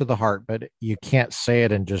goes to the heart, but you can't say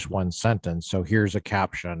it in just one sentence. So here's a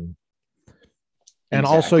caption. And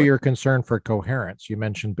also your concern for coherence. You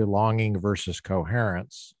mentioned belonging versus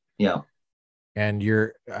coherence. Yeah. And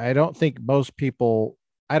I don't think most people,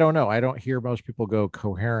 I don't know. I don't hear most people go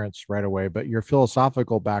coherence right away, but your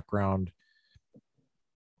philosophical background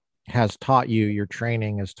has taught you, your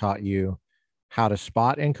training has taught you how to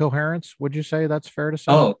spot incoherence. Would you say that's fair to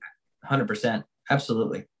say? Oh, 100%.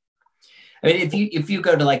 Absolutely. I mean, if you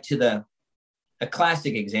go to a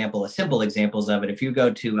classic example, a simple examples of it, if you go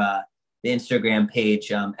to the Instagram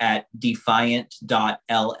page at defiant.ls,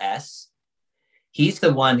 he's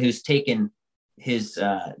the one who's taken his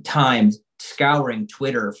time scouring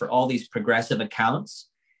Twitter for all these progressive accounts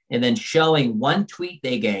and then showing one tweet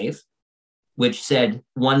they gave, which said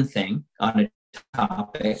one thing on a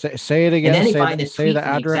topic. Say it again. And then say the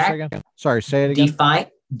address again. Sorry, say it again.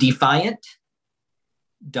 Defiant.ls.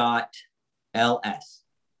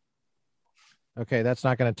 Okay, that's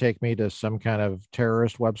not going to take me to some kind of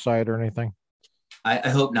terrorist website or anything. I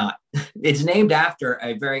hope not. It's named after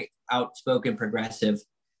a very outspoken progressive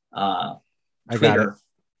Twitter.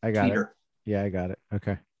 I got it. Yeah, I got it.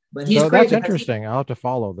 Okay. But he's so that's interesting. I'll have to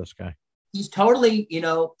follow this guy. he's totally, he's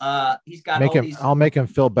got Make all him. these. I'll make him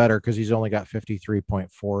feel better because he's only got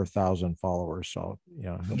 53.4 thousand followers. So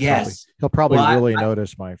Yes. he'll probably Well, really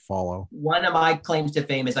notice my follow. one of my claims to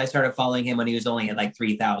fame is I started following him when he was only at like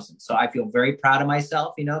 3,000. So I feel very proud of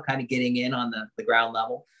myself, kind of getting in on the ground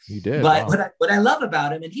level. You did. But wow. what I love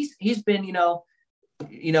about him, and he's been,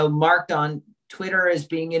 marked on Twitter as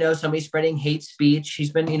being, somebody spreading hate speech.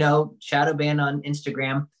 He's been, shadow banned on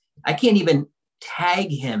Instagram. I can't even tag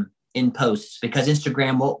him in posts because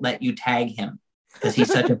Instagram won't let you tag him because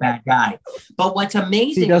he's such a bad guy. But what's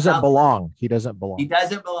amazing, he doesn't belong. He doesn't belong. He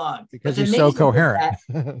doesn't belong because he's so coherent.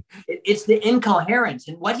 It's the incoherence.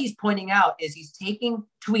 And what he's pointing out is he's taking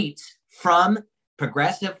tweets from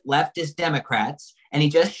progressive leftist Democrats, and he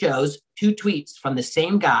just shows 2 tweets from the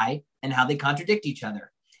same guy and how they contradict each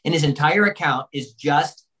other. And his entire account is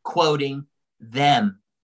just quoting them.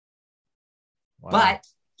 Wow. But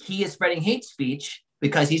he is spreading hate speech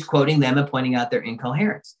because he's quoting them and pointing out their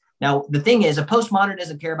incoherence. Now, the thing is, a postmodern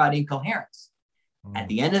doesn't care about incoherence. At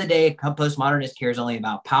the end of the day, a postmodernist cares only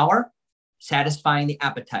about power, satisfying the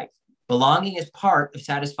appetite. Belonging is part of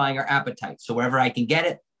satisfying our appetite. So wherever I can get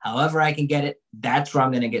it, however I can get it, that's where I'm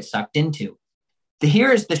going to get sucked into.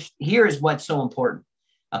 Here is what's so important.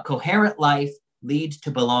 A coherent life leads to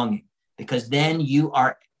belonging, because then you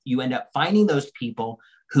end up finding those people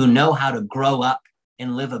who know how to grow up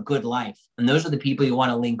and live a good life. And those are the people you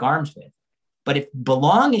want to link arms with. But if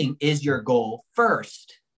belonging is your goal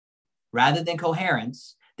first, rather than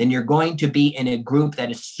coherence, then you're going to be in a group that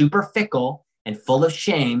is super fickle and full of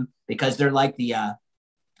shame because they're like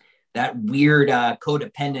that weird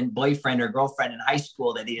codependent boyfriend or girlfriend in high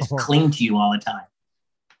school that they just cling to you all the time.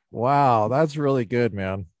 Wow, that's really good,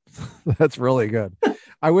 man. That's really good.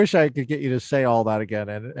 I wish I could get you to say all that again.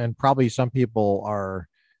 And probably some people are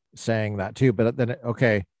saying that too, but then,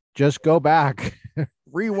 okay, just go back,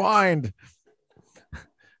 rewind.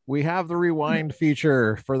 We have the rewind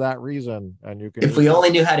feature for that reason. And you can, if we only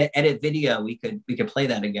knew how to edit video, we could play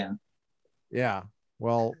that again. Yeah.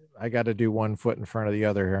 Well, I got to do one foot in front of the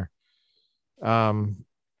other here.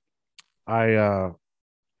 I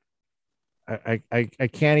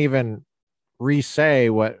can't even re-say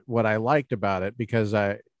what I liked about it because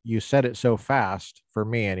you said it so fast for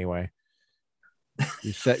me anyway.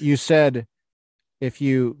 You said if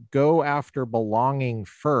you go after belonging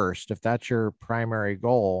first, if that's your primary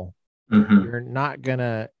goal, you're not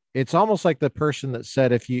gonna. It's almost like the person that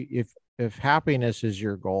said if happiness is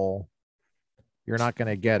your goal, you're not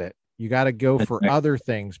gonna get it. You got to go for other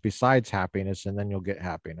things besides happiness, and then you'll get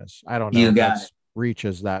happiness. I don't know if that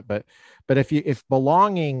reaches that, but if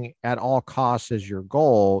belonging at all costs is your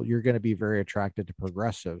goal, you're going to be very attracted to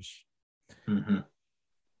progressives.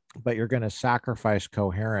 But you're going to sacrifice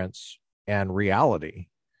coherence and reality.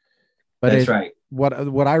 But that's right.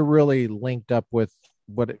 What I really linked up with,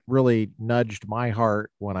 what really nudged my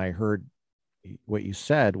heart when I heard what you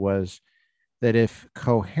said was that if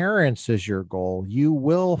coherence is your goal, you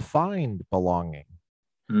will find belonging,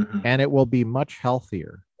 and it will be much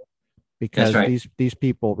healthier because these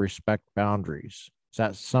people respect boundaries. Is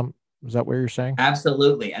that what you're saying?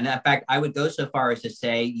 Absolutely. And in fact, I would go so far as to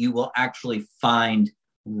say you will actually find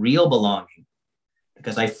real belonging,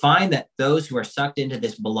 because I find that those who are sucked into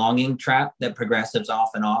this belonging trap that progressives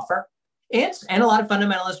often offer, and a lot of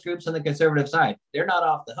fundamentalist groups on the conservative side, they're not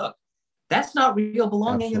off the hook. That's not real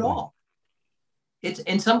belonging at all.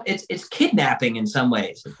 It's kidnapping in some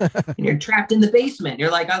ways. And you're trapped in the basement.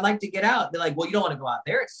 You're like, I'd like to get out. They're like, well, you don't want to go out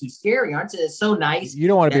there. It's too scary, aren't you? It's so nice. You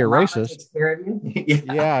don't want to be a racist. Takes care of you.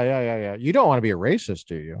 Yeah. You don't want to be a racist,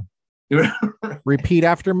 do you? Repeat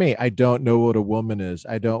after me. I don't know what a woman is.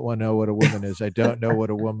 I don't want to know what a woman is. I don't know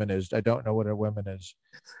what a woman is. I don't know what a woman is.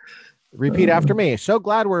 Repeat after me. So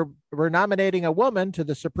glad we're nominating a woman to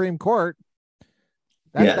the Supreme Court.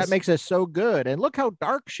 That makes us so good. And look how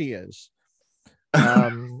dark she is.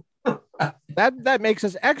 That makes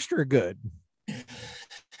us extra good.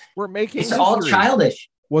 We're making it's all childish.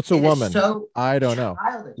 What's a woman? So I don't know.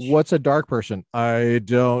 What's a dark person? I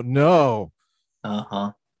don't know.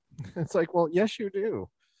 It's like, well, yes, you do.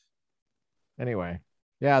 Anyway,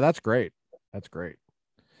 yeah, that's great. That's great.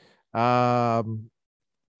 Oh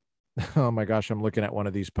my gosh, I'm looking at one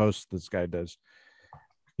of these posts this guy does.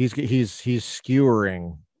 He's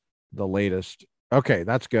skewering the latest. Okay,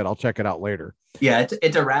 that's good. I'll check it out later. Yeah,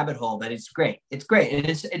 it's a rabbit hole, but it's great. It's great, and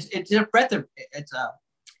it's a breath of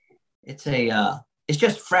it's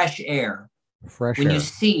just fresh air. When you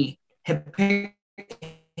see hypocrites,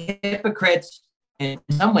 and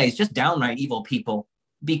in some ways just downright evil people,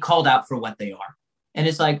 be called out for what they are, and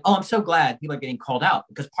it's like, oh, I'm so glad people are getting called out,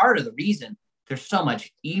 because part of the reason there's so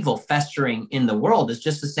much evil festering in the world. It's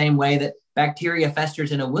just the same way that bacteria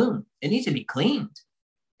festers in a wound. It needs to be cleaned.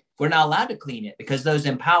 We're not allowed to clean it because those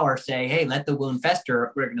in power say, hey, let the wound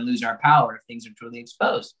fester. We're going to lose our power if things are truly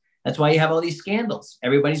exposed. That's why you have all these scandals.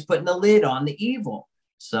 Everybody's putting a lid on the evil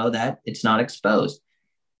so that it's not exposed,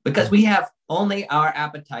 because we have only our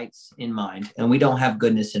appetites in mind and we don't have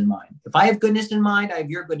goodness in mind. If I have goodness in mind, I have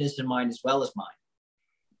your goodness in mind as well as mine.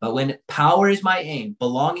 But when power is my aim,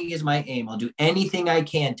 belonging is my aim, I'll do anything I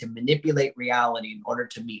can to manipulate reality in order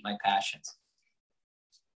to meet my passions.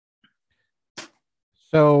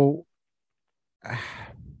 So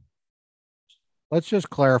let's just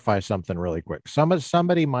clarify something really quick.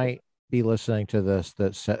 Somebody might be listening to this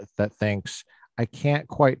that thinks, I can't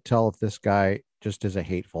quite tell if this guy just is a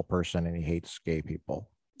hateful person and he hates gay people.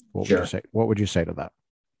 What would you say? What would you say to that?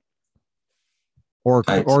 Or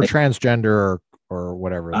transgender or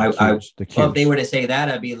whatever. Well, if they were to say that,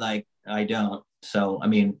 I'd be like, I don't. So I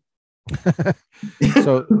mean,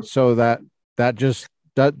 so that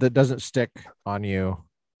doesn't stick on you.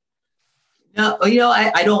 No,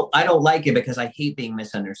 I don't like it because I hate being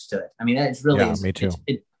misunderstood. I mean, it's really me too.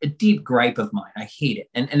 It's a deep gripe of mine. I hate it.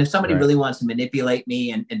 And if somebody really wants to manipulate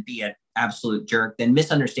me and be an absolute jerk, then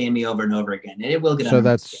misunderstand me over and over again, and it will get. So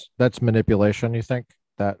that's manipulation. You think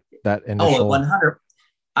that initial? 100.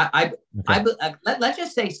 Let's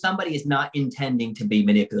just say somebody is not intending to be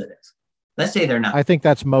manipulative. Let's say they're not. I think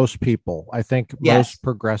that's most people. I think most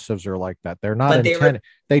progressives are like that. They're not intended.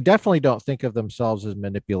 They definitely don't think of themselves as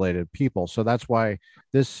manipulated people. So that's why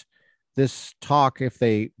this talk, if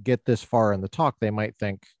they get this far in the talk, they might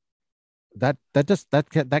think that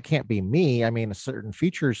can't be me. I mean, certain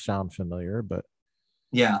features sound familiar, but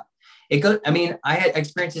yeah, it goes. I mean, I had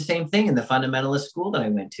experienced the same thing in the fundamentalist school that I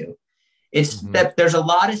went to. It's that there's a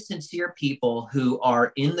lot of sincere people who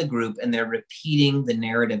are in the group and they're repeating the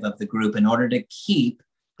narrative of the group in order to keep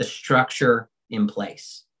the structure in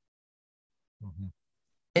place.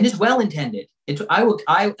 And it's well intended. I will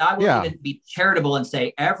even be charitable and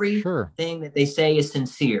say everything that they say is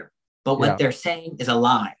sincere, but what they're saying is a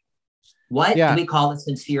lie. What do we call a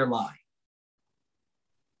sincere lie?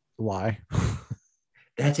 Lie.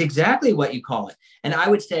 That's exactly what you call it. And I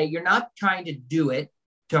would say you're not trying to do it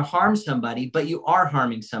to harm somebody, but you are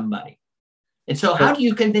harming somebody. And so how do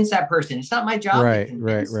you convince that person? It's not my job to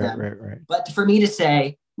convince them. But for me to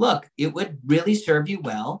say, look, it would really serve you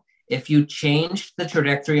well if you changed the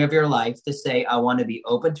trajectory of your life to say, I want to be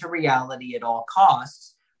open to reality at all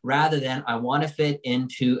costs, rather than I want to fit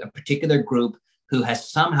into a particular group who has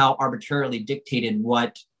somehow arbitrarily dictated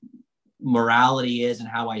what morality is and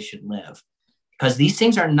how I should live. Because these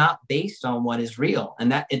things are not based on what is real.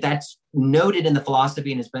 And that's noted in the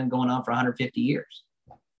philosophy and it's been going on for 150 years.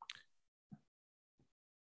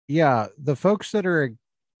 Yeah, the folks that are,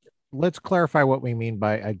 let's clarify what we mean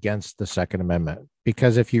by against the Second Amendment.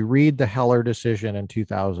 Because if you read the Heller decision in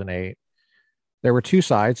 2008, there were two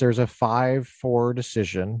sides. There's a 5-4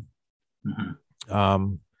 decision.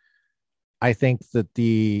 I think that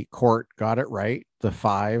the court got it right. The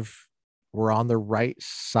 5 were on the right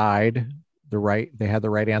side. They had the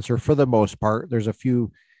right answer for the most part. There's a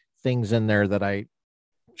few things in there that I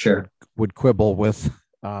would quibble with.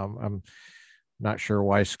 I'm not sure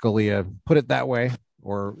why Scalia put it that way,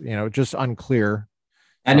 or just unclear.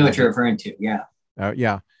 I know what you're referring to. Yeah.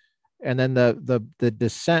 Yeah. And then the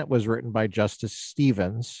dissent was written by Justice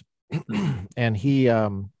Stevens, and he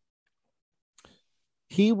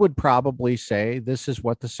would probably say this is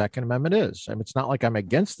what the Second Amendment is. I mean, it's not like I'm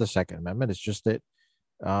against the Second Amendment. It's just that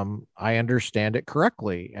I understand it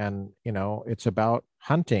correctly. And, it's about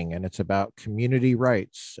hunting and it's about community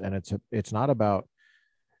rights, and it's not about,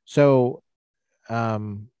 so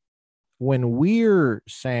when we're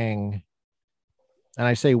saying, and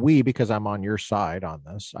I say we, because I'm on your side on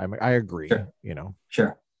this, I agree,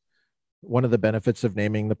 Sure. One of the benefits of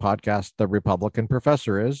naming the podcast The Republican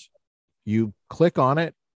Professor is you click on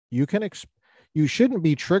it. You shouldn't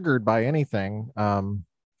be triggered by anything.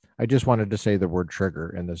 I just wanted to say the word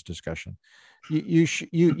trigger in this discussion. If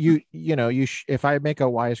I make a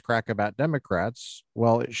wisecrack about Democrats,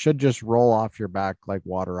 well, it should just roll off your back like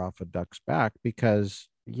water off a duck's back, because,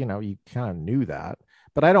 you kind of knew that,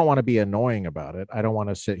 but I don't want to be annoying about it. I don't want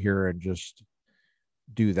to sit here and just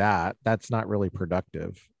do that. That's not really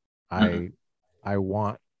productive. I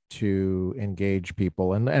want to engage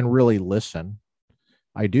people and really listen.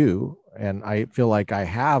 I do. And I feel like I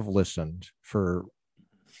have listened for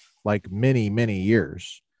like many, many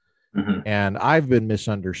years. And I've been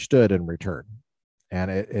misunderstood in return. And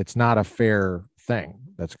it's not a fair thing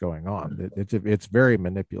that's going on. It's very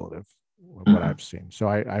manipulative what I've seen. So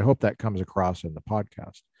I hope that comes across in the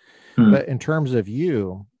podcast. But in terms of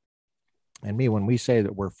you and me, when we say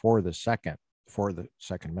that we're for the Second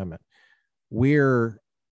Amendment, we're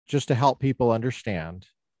just to help people understand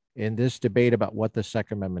in this debate about what the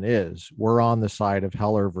Second Amendment is, we're on the side of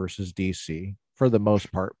Heller versus DC for the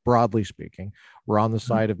most part, broadly speaking. We're on the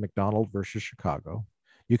side of McDonald versus Chicago.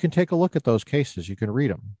 You can take a look at those cases. You can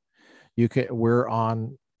read them. We're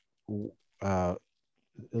on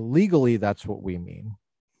legally, that's what we mean.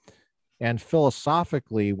 And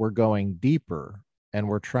philosophically, we're going deeper and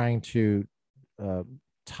we're trying to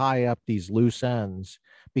tie up these loose ends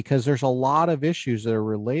because there's a lot of issues that are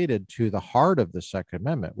related to the heart of the Second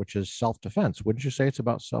Amendment, which is self-defense. Wouldn't you say it's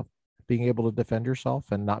about being able to defend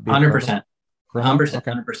yourself and not be 100%. 100%.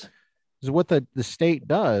 Okay. 100%. This is what the state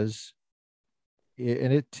does,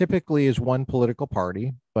 and it typically is one political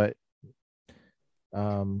party, but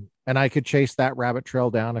and I could chase that rabbit trail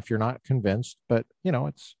down if you're not convinced, but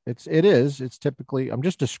it's typically, I'm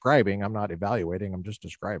just describing, I'm not evaluating, I'm just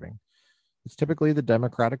describing. It's typically the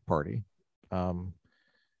Democratic Party.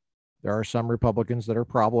 There are some Republicans that are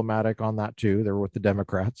problematic on that too. They're with the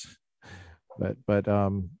Democrats, but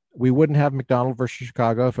we wouldn't have McDonald versus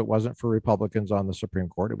Chicago if it wasn't for Republicans on the Supreme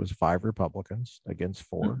Court. It was 5 Republicans against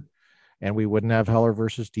 4, and we wouldn't have Heller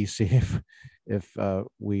versus DC if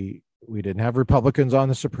we didn't have Republicans on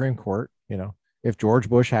the Supreme Court. If George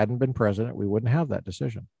Bush hadn't been president, we wouldn't have that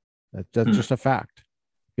decision. That's just a fact,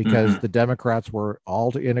 because the Democrats were all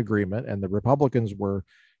in agreement and the Republicans were,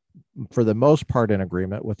 for the most part, in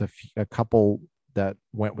agreement with a couple that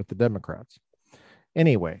went with the Democrats.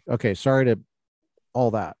 Anyway, okay, sorry to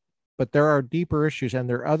all that, but there are deeper issues, and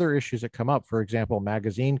there are other issues that come up. For example,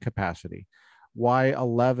 magazine capacity. Why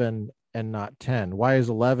 11 and not 10? Why is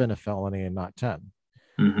 11 a felony and not 10?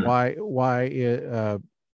 Why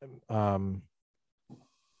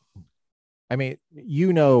I mean,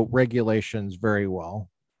 regulations very well.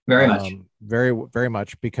 Very much. Very, very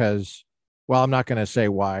much, because, well, I'm not going to say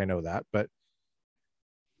why I know that, but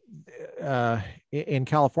in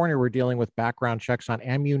California, we're dealing with background checks on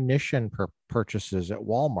ammunition purchases at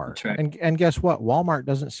Walmart. That's right. And guess what? Walmart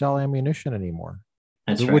doesn't sell ammunition anymore.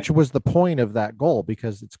 That's which right. was the point of that goal,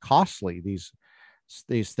 because it's costly. These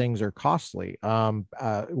things are costly.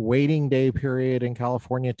 Waiting day period in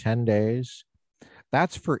California, 10 days.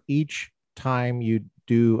 That's for each time you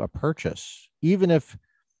do a purchase. Even if,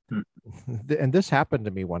 and this happened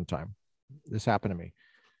to me one time.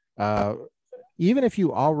 Even if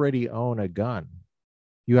you already own a gun,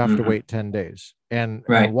 you have to wait 10 days. And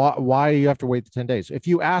why do you have to wait the 10 days? If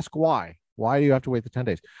you ask why do you have to wait the 10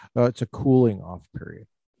 days? It's a cooling off period.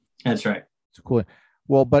 That's right. It's a cooling.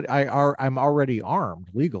 Well, but I'm already armed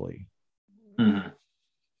legally.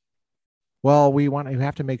 Well, we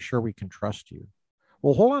have to make sure we can trust you.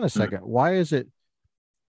 Well, hold on a second. Why is it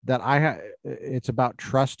that it's about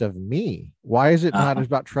trust of me? Why is it not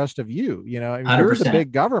about trust of you? You're the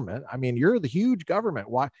big government. I mean, you're the huge government.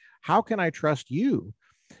 How can I trust you?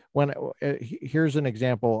 When here's an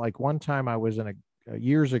example. Like one time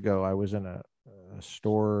years ago, I was in a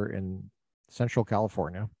store in Central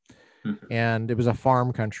California, and it was a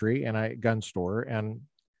farm country and a gun store. And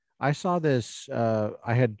I saw this,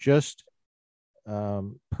 I had just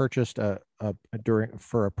purchased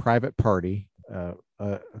for a private party, a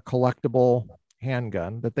collectible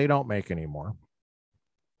handgun that they don't make anymore.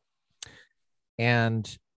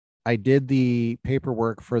 And I did the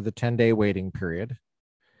paperwork for the 10-day waiting period.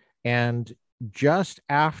 And just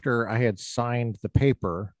after I had signed the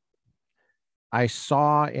paper, I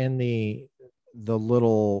saw in the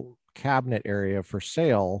little cabinet area for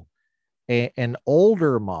sale an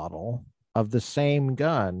older model of the same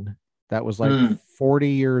gun that was like 40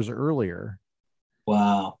 years earlier.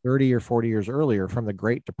 Wow. 30 or 40 years earlier, from the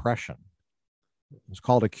Great Depression. It's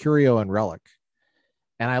called a curio and relic.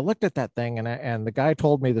 And I looked at that thing, and the guy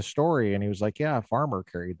told me the story, and he was like, yeah, a farmer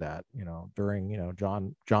carried that, during,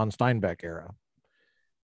 John Steinbeck era.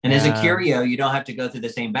 And as a curio, you don't have to go through the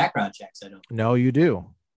same background checks, I don't think. No, you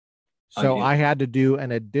do. So you do? I had to do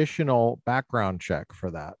an additional background check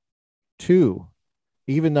for that too,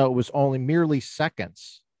 even though it was only merely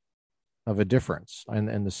seconds of a difference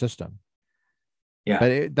in the system.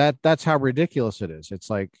 Yeah. But that's how ridiculous it is.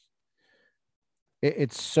 It's like,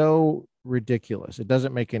 it's so ridiculous. It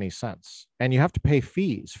doesn't make any sense. And you have to pay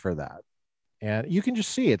fees for that. And you can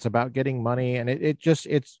just see it's about getting money. And it's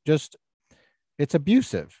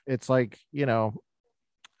abusive. It's like, you're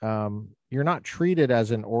not treated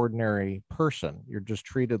as an ordinary person. You're just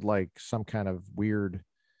treated like some kind of weird.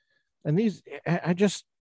 And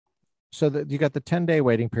so that you got the 10-day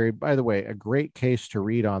waiting period. By the way, a great case to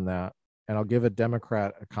read on that and I'll give a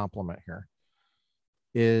Democrat a compliment here,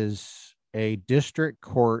 is a district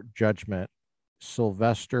court judgment,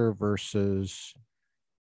 Sylvester versus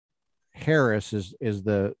Harris is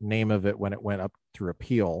the name of it when it went up through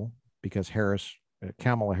appeal, because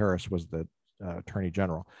Kamala Harris was the attorney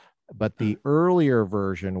general. But the earlier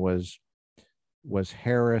version was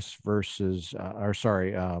Harris versus,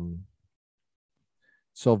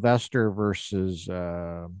 Sylvester versus,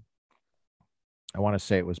 I want to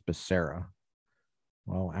say it was Becerra.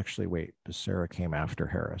 Well, actually, wait, Becerra came after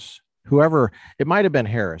Harris. Whoever, it might have been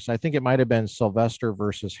Harris. I think it might have been Sylvester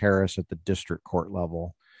versus Harris at the district court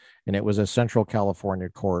level. And it was a Central California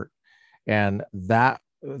court. And the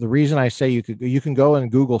reason I say you can go in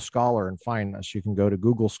Google Scholar and find this. You can go to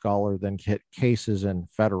Google Scholar, then hit cases in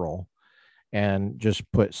federal, and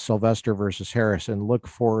just put Sylvester versus Harris and look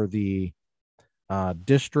for the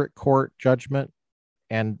district court judgment.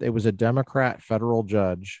 And it was a Democrat federal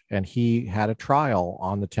judge, and he had a trial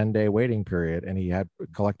on the 10-day waiting period, and he had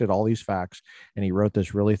collected all these facts, and he wrote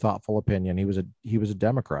this really thoughtful opinion. He was a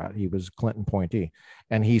Democrat. He was Clinton appointee.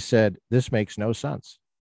 And he said, this makes no sense.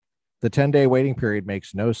 The 10-day waiting period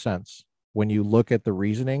makes no sense. When you look at the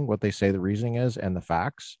reasoning, what they say the reasoning is, and the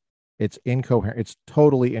facts, it's incoherent. It's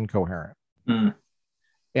totally incoherent. Mm.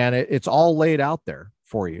 And it's all laid out there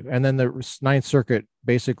for you. And then the Ninth Circuit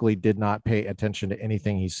basically did not pay attention to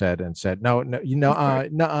anything he said and said, no,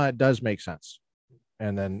 it does make sense.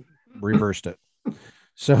 And then reversed it.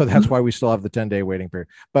 So that's why we still have the 10-day waiting period.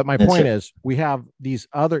 But my point is, we have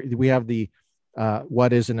the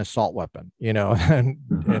what is an assault weapon,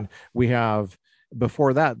 and we have,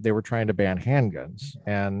 before that, they were trying to ban handguns,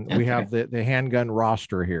 and we have the handgun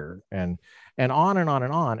roster here, and on and on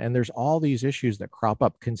and on. And there's all these issues that crop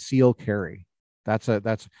up. Conceal carry.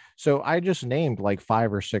 So I just named like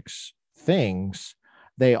 5 or 6 things.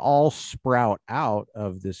 They all sprout out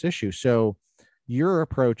of this issue. So your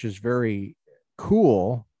approach is very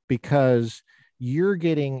cool because you're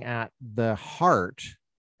getting at the heart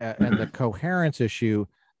and the coherence issue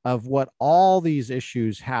of what all these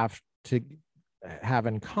issues have to have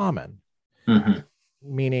in common. Mm-hmm.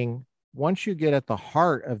 Meaning, once you get at the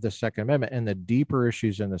heart of the Second Amendment and the deeper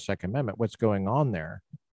issues in the Second Amendment, what's going on there,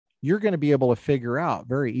 you're going to be able to figure out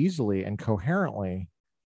very easily and coherently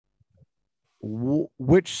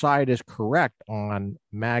which side is correct on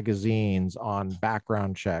magazines, on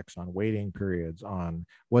background checks, on waiting periods, on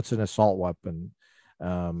what's an assault weapon,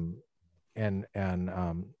 and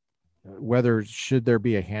whether should there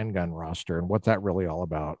be a handgun roster and what's that really all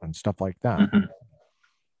about and stuff like that. Mm-hmm.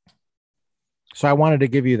 So I wanted to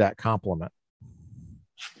give you that compliment.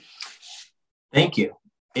 Thank you.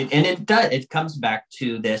 It comes back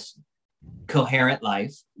to this coherent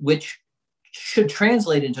life, which should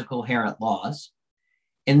translate into coherent laws.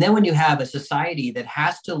 And then when you have a society that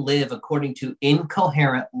has to live according to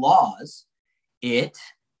incoherent laws, it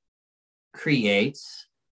creates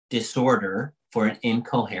disorder for an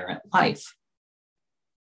incoherent life.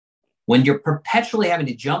 When you're perpetually having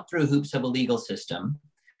to jump through hoops of a legal system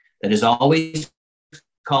that is always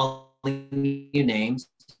calling you names,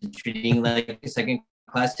 treating you like a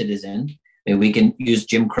second-class citizen, maybe we can use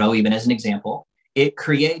Jim Crow even as an example, it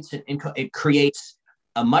creates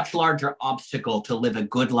a much larger obstacle to live a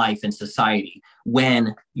good life in society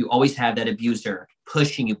when you always have that abuser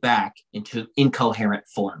pushing you back into incoherent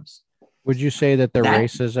forms. Would you say that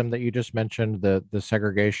racism that you just mentioned, the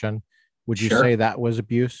segregation, would you say that was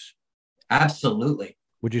abuse? Absolutely.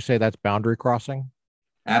 Would you say that's boundary crossing?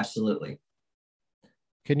 Absolutely.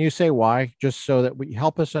 Can you say why, just so that we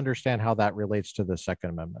help us understand how that relates to the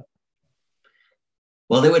Second Amendment?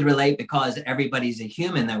 Well, they would relate because everybody's a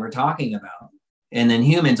human that we're talking about. And then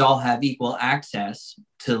humans all have equal access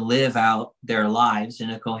to live out their lives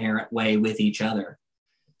in a coherent way with each other.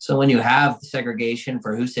 So when you have segregation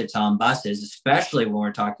for who sits on buses, especially when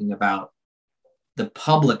we're talking about the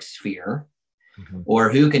public sphere, mm-hmm.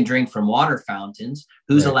 or who can drink from water fountains,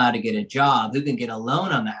 who's allowed to get a job, who can get a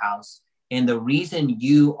loan on the house. And the reason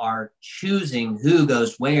you are choosing who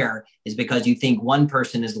goes where is because you think one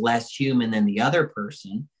person is less human than the other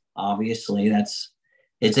person. Obviously,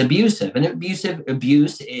 it's abusive. And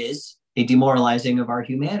abuse is a demoralizing of our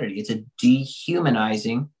humanity. It's a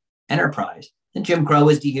dehumanizing enterprise. And Jim Crow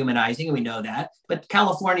is dehumanizing, and we know that. But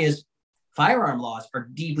California's firearm laws are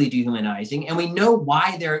deeply dehumanizing, and we know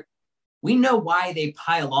why they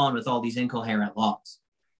pile on with all these incoherent laws.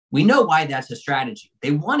 We know why that's a strategy.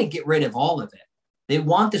 They want to get rid of all of it. They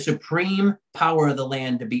want the supreme power of the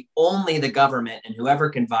land to be only the government and whoever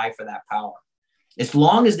can vie for that power. As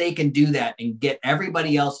long as they can do that and get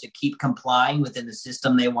everybody else to keep complying within the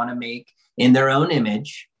system they want to make in their own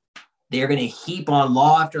image, They're going to heap on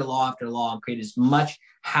law after law after law and create as much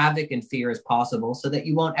havoc and fear as possible so that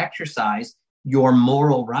you won't exercise your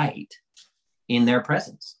moral right in their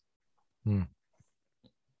presence.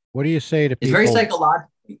 What do you say to people? It's very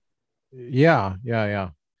psychological. Yeah.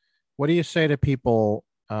 What do you say to people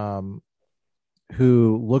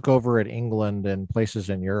who look over at England and places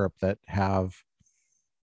in Europe that have,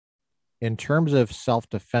 in terms of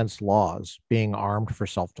self-defense laws, being armed for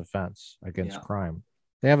self-defense against crime,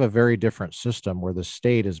 they have a very different system where the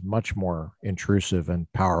state is much more intrusive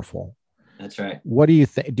and powerful? That's right. What do you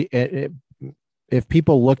think? If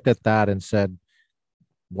people looked at that and said,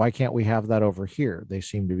 why can't we have that over here? They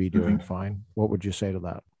seem to be doing fine. What would you say to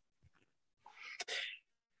that?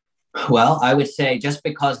 Well, I would say just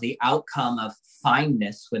because the outcome of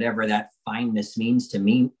fineness, whatever that fineness means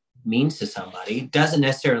to somebody, doesn't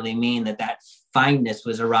necessarily mean that fineness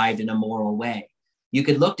was arrived in a moral way. You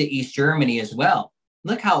could look to East Germany as well.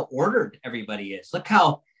 Look how ordered everybody is. Look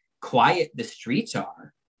how quiet the streets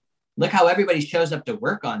are. Look how everybody shows up to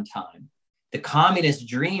work on time. The communist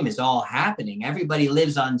dream is all happening. Everybody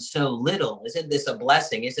lives on so little. Isn't this a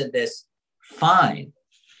blessing? Isn't this fine?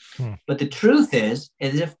 But the truth is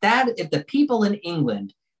if the people in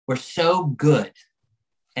England were so good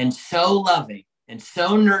and so loving and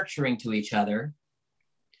so nurturing to each other,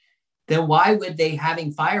 then why would they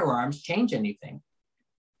having firearms change anything?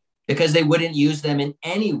 Because they wouldn't use them in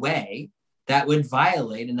any way that would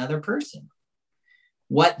violate another person.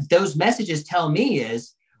 What those messages tell me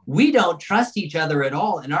is we don't trust each other at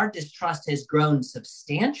all, and our distrust has grown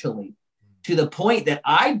substantially to the point that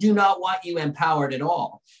I do not want you empowered at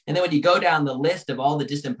all. And then when you go down the list of all the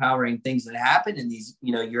disempowering things that happen in these,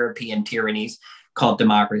 European tyrannies called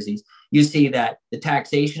democracies, you see that the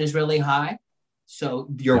taxation is really high. So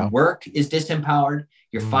your work is disempowered,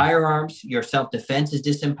 your firearms, your self-defense is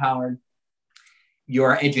disempowered,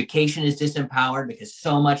 your education is disempowered because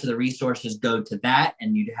so much of the resources go to that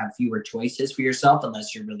and you have fewer choices for yourself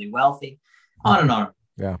unless you're really wealthy, on and on.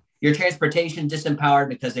 Yeah. Your transportation disempowered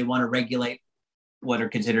because they want to regulate what are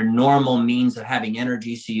considered normal means of having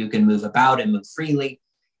energy so you can move about and move freely.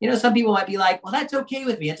 Some people might be like, well, that's okay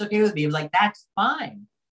with me. It's okay with me. It's like, that's fine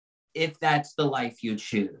if that's the life you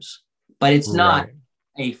choose. But it's not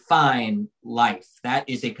a fine life. That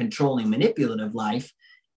is a controlling, manipulative life.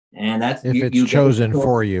 And that's if it's chosen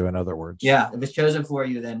for you, in other words. Yeah, if it's chosen for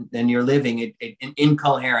you, then you're living an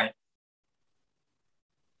incoherent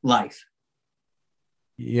life.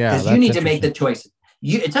 Yeah, because you need to make the choices.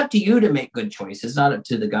 It's up to you to make good choices, not up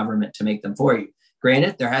to the government to make them for you.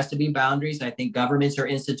 Granted, there has to be boundaries. I think governments are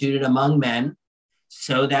instituted among men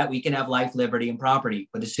so that we can have life, liberty, and property.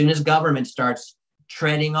 But as soon as government starts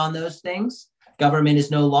treading on those things, government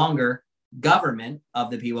is no longer government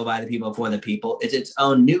of the people, by the people, for the people. It's its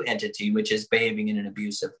own new entity, which is behaving in an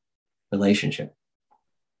abusive relationship.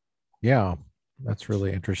 Yeah, that's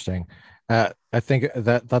really interesting. I think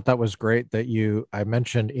that was great that I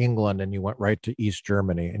mentioned England and you went right to East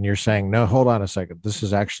Germany, and you're saying, no, hold on a second. This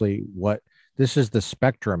is actually this is the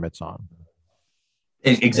spectrum it's on.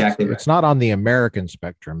 Exactly. It's not on the American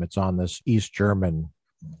spectrum. It's on this East German.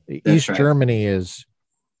 Germany is,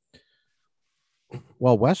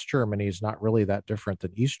 well, West Germany is not really that different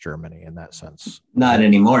than East Germany in that sense. Not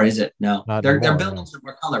anymore, is it? No. Their buildings are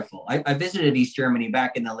more colorful. I visited East Germany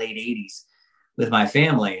back in the late 80s with my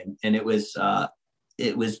family, and it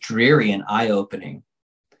was dreary and eye-opening.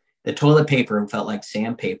 The toilet paper felt like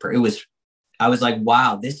sandpaper. I was like,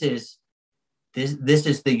 wow, this is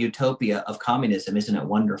the utopia of communism. Isn't it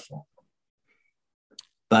wonderful?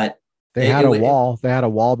 But they had a wall. They had a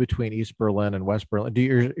wall between East Berlin and West Berlin.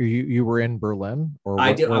 You were in Berlin, or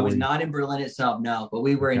I did? I was not in Berlin itself, no, but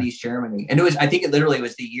we were in East Germany, and I think it literally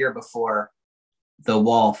was the year before the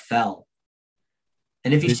wall fell.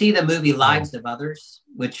 And if you see the movie Lives of Others,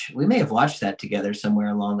 which we may have watched that together somewhere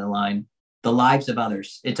along the line, The Lives of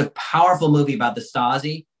Others, it's a powerful movie about the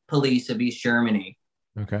Stasi police of East Germany.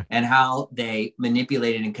 Okay. And how they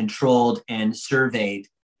manipulated and controlled and surveyed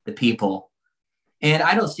the people. And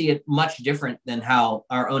I don't see it much different than how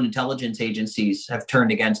our own intelligence agencies have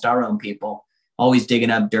turned against our own people, always digging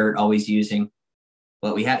up dirt, always using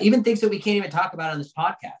what we have, even things that we can't even talk about on this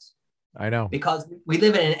podcast. I know. Because we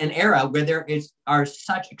live in an era where there are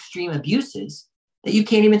such extreme abuses that you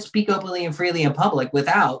can't even speak openly and freely in public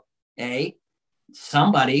without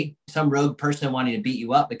some rogue person wanting to beat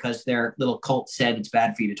you up because their little cult said it's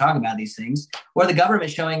bad for you to talk about these things, or the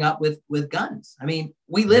government showing up with guns. I mean,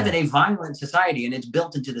 we live in a violent society and it's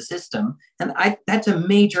built into the system. And that's a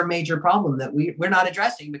major, major problem that we're not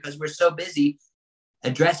addressing because we're so busy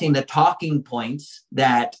addressing the talking points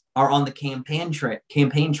that are on the campaign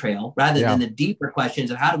trail rather than the deeper questions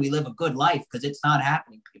of how do we live a good life, because it's not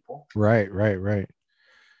happening, people. Right.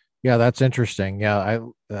 Yeah, that's interesting. Yeah,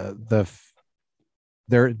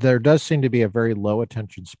 there does seem to be a very low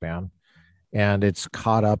attention span, and it's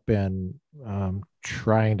caught up in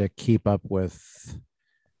trying to keep up with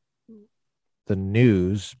the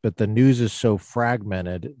news, but the news is so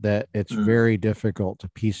fragmented that it's very difficult to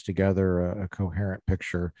piece together a coherent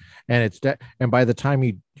picture. And and by the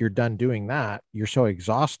time you're done doing that, you're so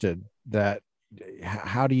exhausted that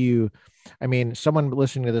how do you, I mean, someone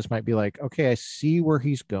listening to this might be like, okay, I see where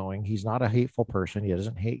he's going. He's not a hateful person. He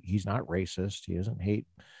doesn't hate, he's not racist. He doesn't hate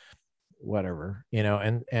whatever,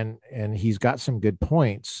 and he's got some good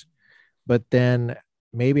points, but then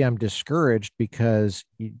maybe I'm discouraged because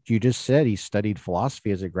you just said he studied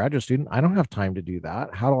philosophy as a graduate student. I don't have time to do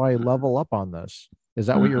that. How do I level up on this? Is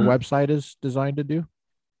that what your website is designed to do?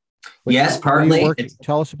 Yes, partly.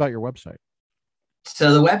 Tell us about your website.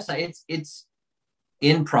 So the website, it's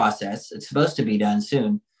in process. It's supposed to be done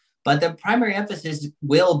soon, but the primary emphasis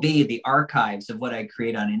will be the archives of what I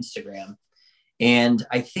create on Instagram. And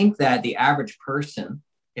I think that the average person,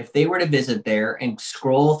 if they were to visit there and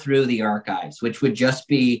scroll through the archives, which would just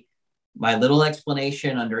be my little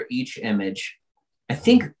explanation under each image, I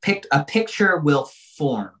think a picture will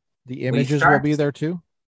form. The images will be there too?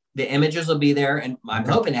 The images will be there. And I'm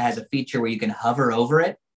hoping it has a feature where you can hover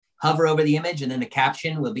over the image, and then the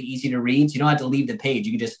caption will be easy to read. So you don't have to leave the page.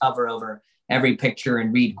 You can just hover over every picture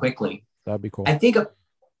and read quickly. That'd be cool. I think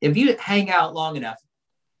if you hang out long enough,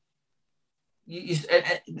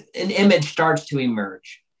 an image starts to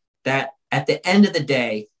emerge that at the end of the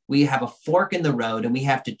day, we have a fork in the road and we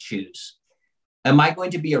have to choose. Am I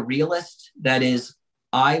going to be a realist? That is,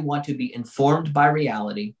 I want to be informed by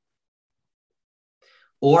reality.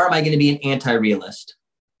 Or am I going to be an anti-realist,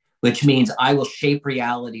 which means I will shape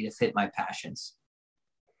reality to fit my passions?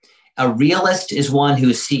 A realist is one who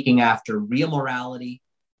is seeking after real morality,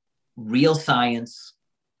 real science,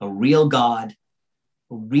 a real God,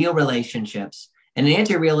 real relationships. And an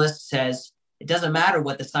anti-realist says, it doesn't matter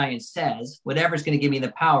what the science says, whatever's going to give me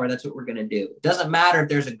the power, that's what we're going to do. It doesn't matter if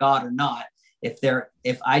there's a God or not.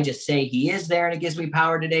 If I just say he is there and it gives me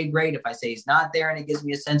power today, great. If I say he's not there and it gives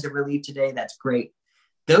me a sense of relief today, that's great.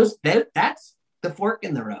 That's the fork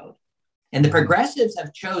in the road. And the progressives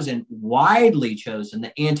have widely chosen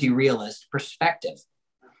the anti-realist perspective.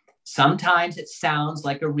 Sometimes it sounds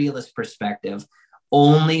like a realist perspective,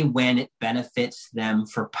 only when it benefits them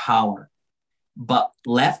for power. But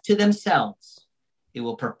left to themselves, it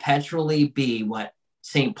will perpetually be what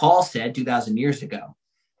St. Paul said 2,000 years ago,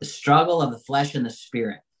 the struggle of the flesh and the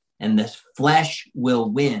spirit. And this flesh will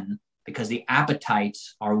win because the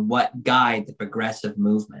appetites are what guide the progressive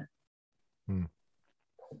movement.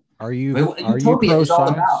 Are you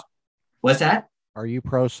pro-science? What's that? Are you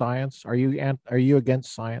pro-science? Are you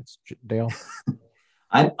against science, Dale?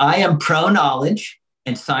 I am pro-knowledge,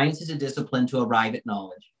 and science is a discipline to arrive at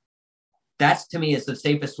knowledge. That's, to me, is the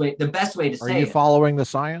safest way, the best way to say it. Are you following the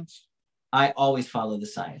science? I always follow the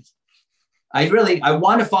science. I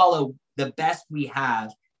want to follow the best we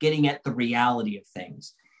have, getting at the reality of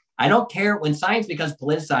things. I don't care when science becomes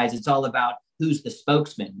politicized, it's all about who's the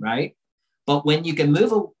spokesman, right? But when you can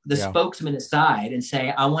move the spokesman aside and say,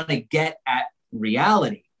 I want to get at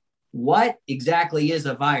reality. What exactly is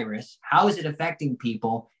a virus? How is it affecting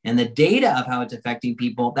people? And the data of how it's affecting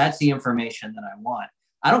people, that's the information that I want.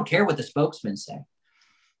 I don't care what the spokesmen say.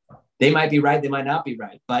 They might be right, they might not be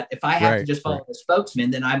right. But if I have to just follow the spokesman,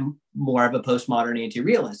 then I'm more of a postmodern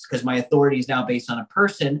anti-realist because my authority is now based on a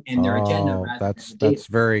person and their agenda.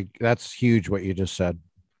 That's huge what you just said.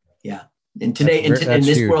 Yeah. And today, in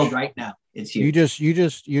this huge world right now, it's huge.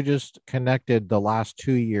 You just connected the last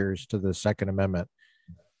 2 years to the Second Amendment.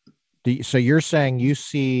 So you're saying you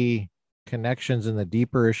see connections in the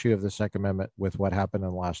deeper issue of the Second Amendment with what happened in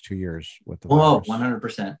the last 2 years with the virus?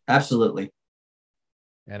 100%. Absolutely.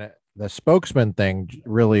 And the spokesman thing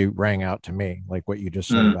really rang out to me, like what you just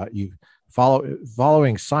said about you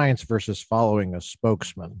following science versus following a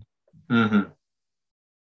spokesman. I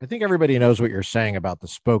think everybody knows what you're saying about the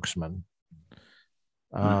spokesman.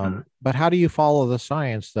 But how do you follow the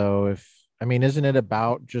science, though? Isn't it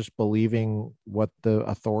about just believing what the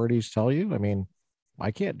authorities tell you? I mean,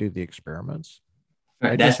 I can't do the experiments.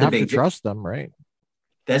 I just have to trust them, right?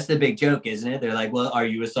 That's the big joke, isn't it? They're like, well, are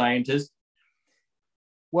you a scientist?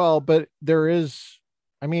 Well, but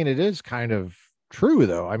it is kind of true,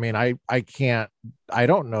 though. I mean, I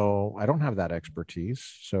don't know. I don't have that expertise.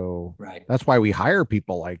 So that's why we hire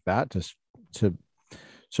people like that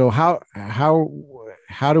so how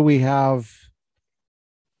do we have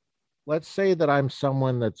let's say that I'm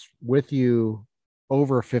someone that's with you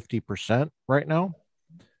over 50% right now.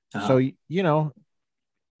 So,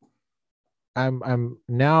 I'm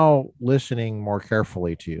now listening more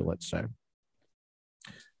carefully to you, let's say.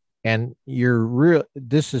 And you're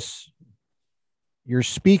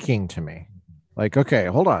speaking to me like, okay,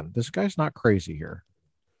 hold on. This guy's not crazy here.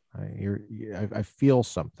 I feel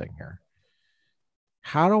something here.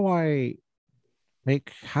 How do I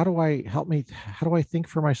how do I think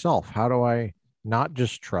for myself? How do I not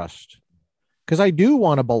just trust? Because I do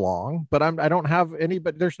want to belong, but I don't have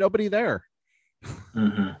anybody. There's nobody there.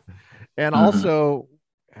 Mm-hmm. And Mm-hmm. also,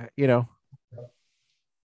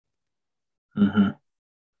 Mm-hmm.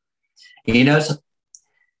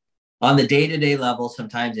 On the day-to-day level,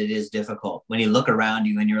 sometimes it is difficult when you look around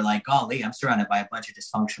you and you're like, golly, I'm surrounded by a bunch of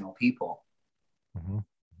dysfunctional people. Mm-hmm.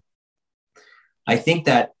 I think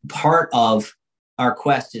that part of our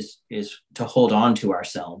quest is to hold on to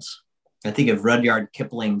ourselves. I think of Rudyard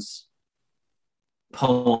Kipling's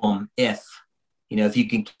poem, if you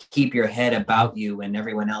can keep your head about you when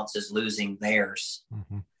everyone else is losing theirs,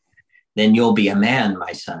 then you'll be a man,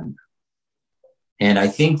 my son. And I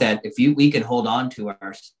think that if we can hold on to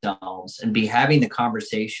ourselves and be having the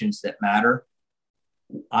conversations that matter,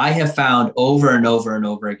 I have found over and over and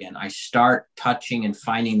over again, I start touching and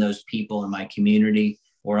finding those people in my community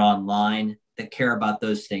or online that care about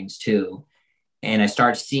those things too. And I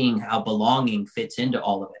start seeing how belonging fits into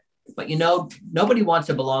all of it. But nobody wants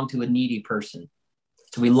to belong to a needy person.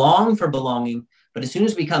 So we long for belonging, but as soon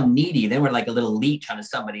as we become needy, then we're like a little leech onto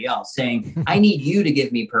somebody else saying, I need you to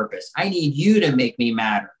give me purpose. I need you to make me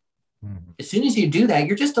matter. As soon as you do that,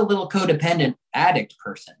 you're just a little codependent addict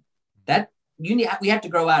person. We have to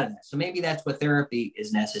grow out of that. So maybe that's what therapy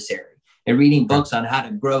is necessary, and reading books on how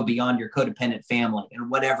to grow beyond your codependent family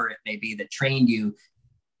and whatever it may be that trained you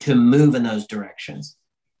to move in those directions.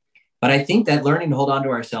 But I think that learning to hold on to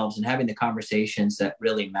ourselves and having the conversations that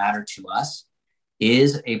really matter to us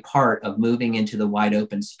is a part of moving into the wide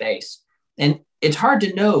open space. And it's hard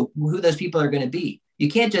to know who those people are going to be. You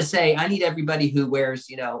can't just say, I need everybody who wears,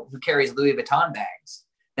 who carries Louis Vuitton bags.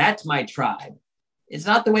 That's my tribe. It's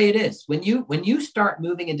not the way it is. When you start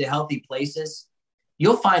moving into healthy places,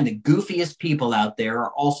 you'll find the goofiest people out there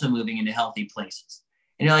are also moving into healthy places.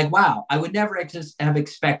 And you're like, wow, I would never have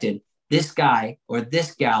expected this guy or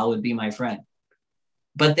this gal would be my friend.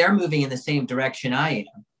 But they're moving in the same direction I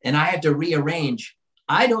am. And I have to rearrange.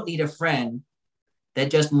 I don't need a friend that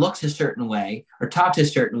just looks a certain way or talks a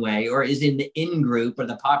certain way or is in the in group or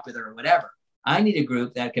the popular or whatever. I need a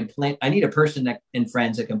group that can I need a person and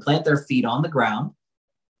friends that can plant their feet on the ground,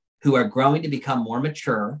 who are growing to become more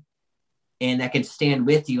mature, and that can stand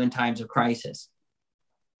with you in times of crisis.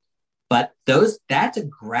 But that's a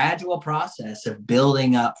gradual process of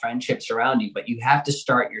building up friendships around you. But you have to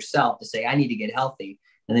start yourself to say, I need to get healthy,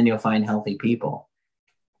 and then you'll find healthy people.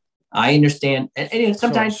 I understand. And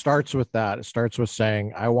sometimes so it starts with that. It starts with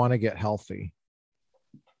saying, I want to get healthy.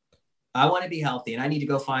 I want to be healthy, and I need to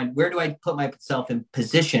go find, where do I put myself in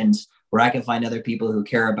positions where I can find other people who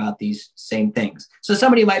care about these same things. So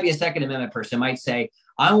somebody might be a Second Amendment person, might say,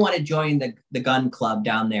 I want to join the gun club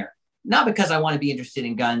down there. Not because I want to be interested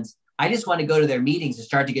in guns. I just want to go to their meetings and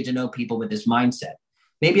start to get to know people with this mindset.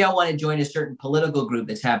 Maybe I want to join a certain political group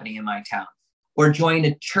that's happening in my town, or join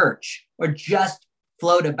a church, or just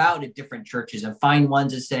float about at different churches and find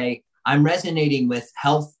ones that say, I'm resonating with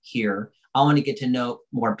health here. I want to get to know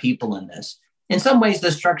more people in this. In some ways,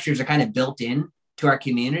 the structures are kind of built in to our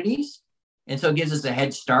communities. And so it gives us a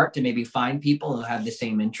head start to maybe find people who have the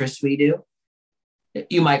same interests we do.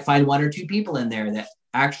 You might find one or two people in there that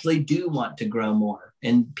actually do want to grow more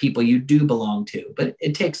and people you do belong to. But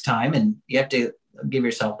it takes time, and you have to give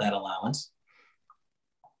yourself that allowance.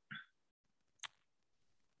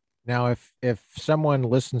 Now, if someone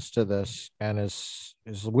listens to this and is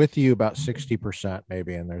with you about 60%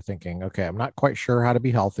 maybe, and they're thinking, okay, I'm not quite sure how to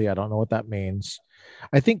be healthy. I don't know what that means.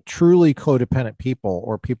 I think truly codependent people,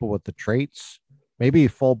 or people with the traits, maybe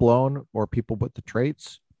full blown, or people with the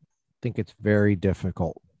traits, think it's very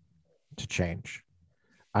difficult to change.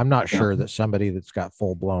 I'm not sure that somebody that's got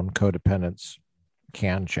full blown codependence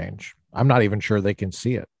can change. I'm not even sure they can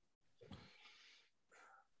see it.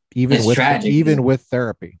 Even with therapy.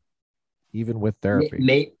 Even with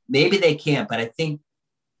therapy. Maybe they can't, but I think,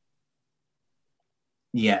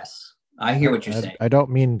 yes, I hear what you're saying. I don't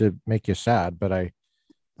mean to make you sad, but I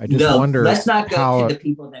just wonder. Let's not go to the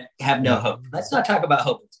people that have no hope. Let's not talk about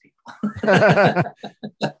hopeless people.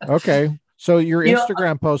 Okay. So your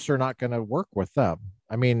Instagram posts are not going to work with them.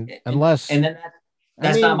 I mean, unless. And then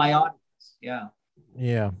that's not my audience. Yeah.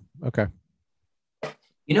 Yeah. Okay.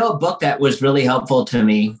 A book that was really helpful to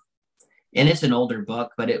me and it's an older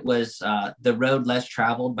book, but it was The Road Less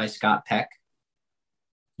Traveled by Scott Peck.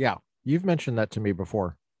 Yeah, you've mentioned that to me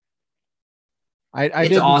before. I It's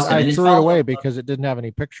didn't. awesome, I and it's threw it away follow-up. because it didn't have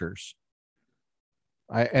any pictures.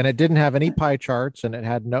 And it didn't have any pie charts, and it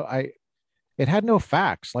had no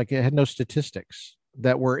facts, like it had no statistics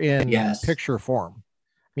that were in Yes. picture form.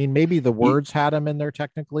 I mean, maybe the You- words had them in there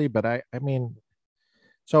technically, but I mean,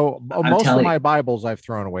 so I'm most of telling you, my Bibles I've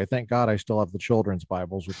thrown away. Thank God I still have the children's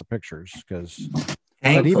Bibles with the pictures, but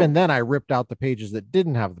even thankful. then I ripped out the pages that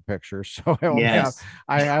didn't have the pictures. So Yes.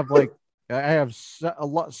 I have like, I have a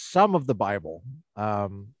lot, some of the Bible.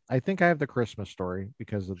 I think I have the Christmas story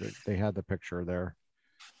because they had the picture there.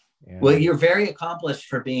 Well, And you're very accomplished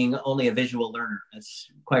for being only a visual learner.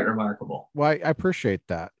 That's quite remarkable. well, I appreciate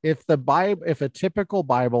that. If the Bible, if a typical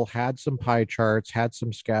Bible had some pie charts, had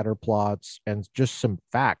some scatter plots, and just some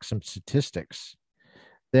facts, some statistics,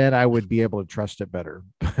 then I would be able to trust it better.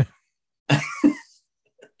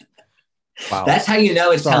 Wow. That's how you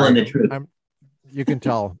know it's telling Sorry. the truth. You can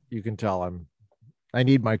tell. You can tell. I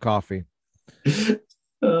need my coffee.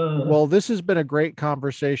 Uh, Well, this has been a great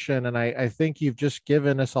conversation, and I think you've just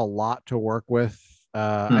given us a lot to work with.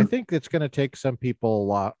 I think it's going to take some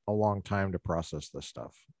people a long time to process this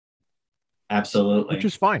stuff, which absolutely.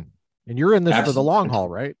 is fine. And you're in this for the long Absolutely. haul,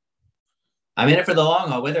 right? I'm in it for the long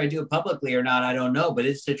haul. Whether I do it publicly or not, I don't know, but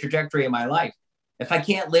it's the trajectory of my life. If I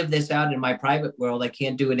can't live this out in my private world, I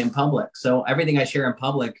can't do it in public. So everything I share in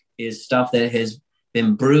public is stuff that has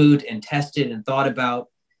been brewed and tested and thought about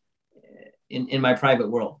in my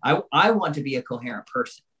private world. I want to be a coherent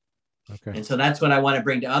person. Okay. And so that's what I want to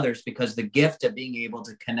bring to others, because the gift of being able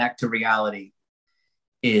to connect to reality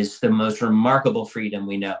is the most remarkable freedom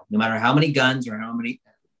we know. No matter how many guns or no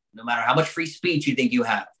matter how much free speech you think you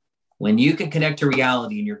have, when you can connect to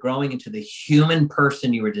reality and you're growing into the human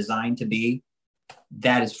person you were designed to be,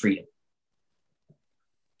 that is freedom.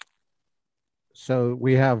 So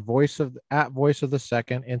we have Voice of the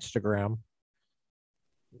Second Instagram.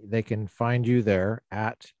 They can find you there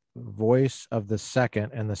at Voice of the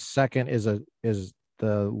Second, and the second is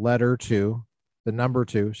the letter two, the number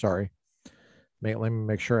two. Sorry, let me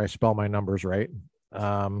make sure I spell my numbers right.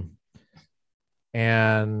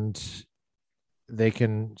 And they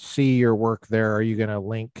can see your work there. Are you going to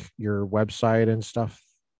link your website and stuff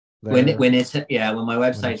there When it's when my when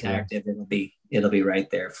it's website's ready? active, it'll be right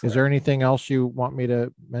there Is for there it. anything else you want me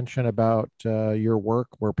to mention about your work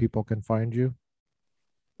where people can find you?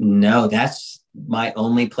 No, that's my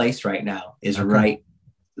only place right now is Okay. right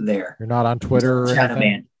there. You're not on Twitter or Shadow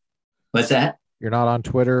anything? Man. What's that? You're not on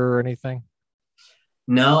Twitter or anything?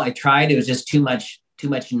 No, I tried. It was just too much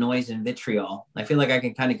noise and vitriol. I feel like I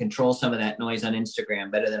can kind of control some of that noise on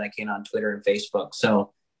Instagram better than I can on Twitter and Facebook.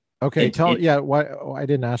 So Okay, why I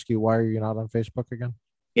didn't ask you, why are you not on Facebook again?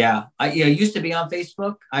 yeah, I used to be on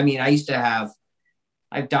Facebook. I mean,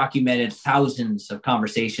 I've documented thousands of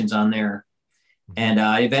conversations on there, and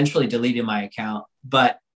I eventually deleted my account.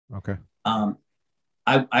 But Okay. um,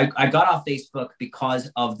 I got off Facebook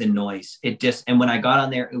because of the noise. And when I got on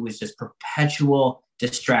there, it was just perpetual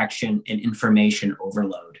distraction and information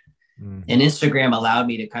overload. Mm-hmm. And Instagram allowed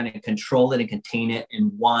me to kind of control it and contain it in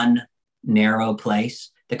one narrow place.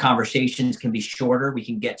 The conversations can be shorter. We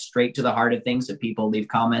can get straight to the heart of things. That people leave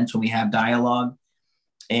comments when we have dialogue,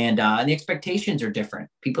 and the expectations are different.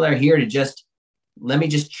 People are here to just let me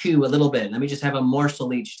just chew a little bit. Let me just have a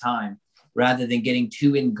morsel each time, rather than getting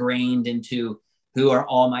too ingrained into who are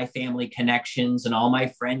all my family connections and all my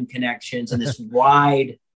friend connections and this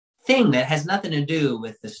wide thing that has nothing to do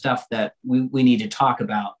with the stuff that we need to talk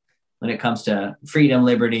about when it comes to freedom,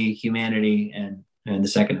 liberty, humanity, and the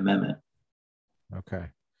Second Amendment. Okay.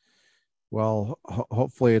 Well,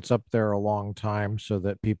 hopefully it's up there a long time so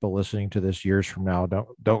that people listening to this years from now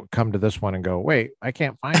don't come to this one and go, "Wait, I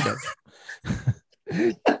can't find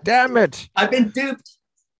it." Damn it. I've been duped.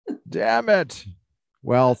 Damn it.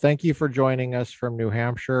 Well, thank you for joining us from New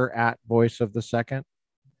Hampshire at Voice of the Second.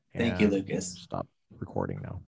 Thank you, And Lucas. stop recording now.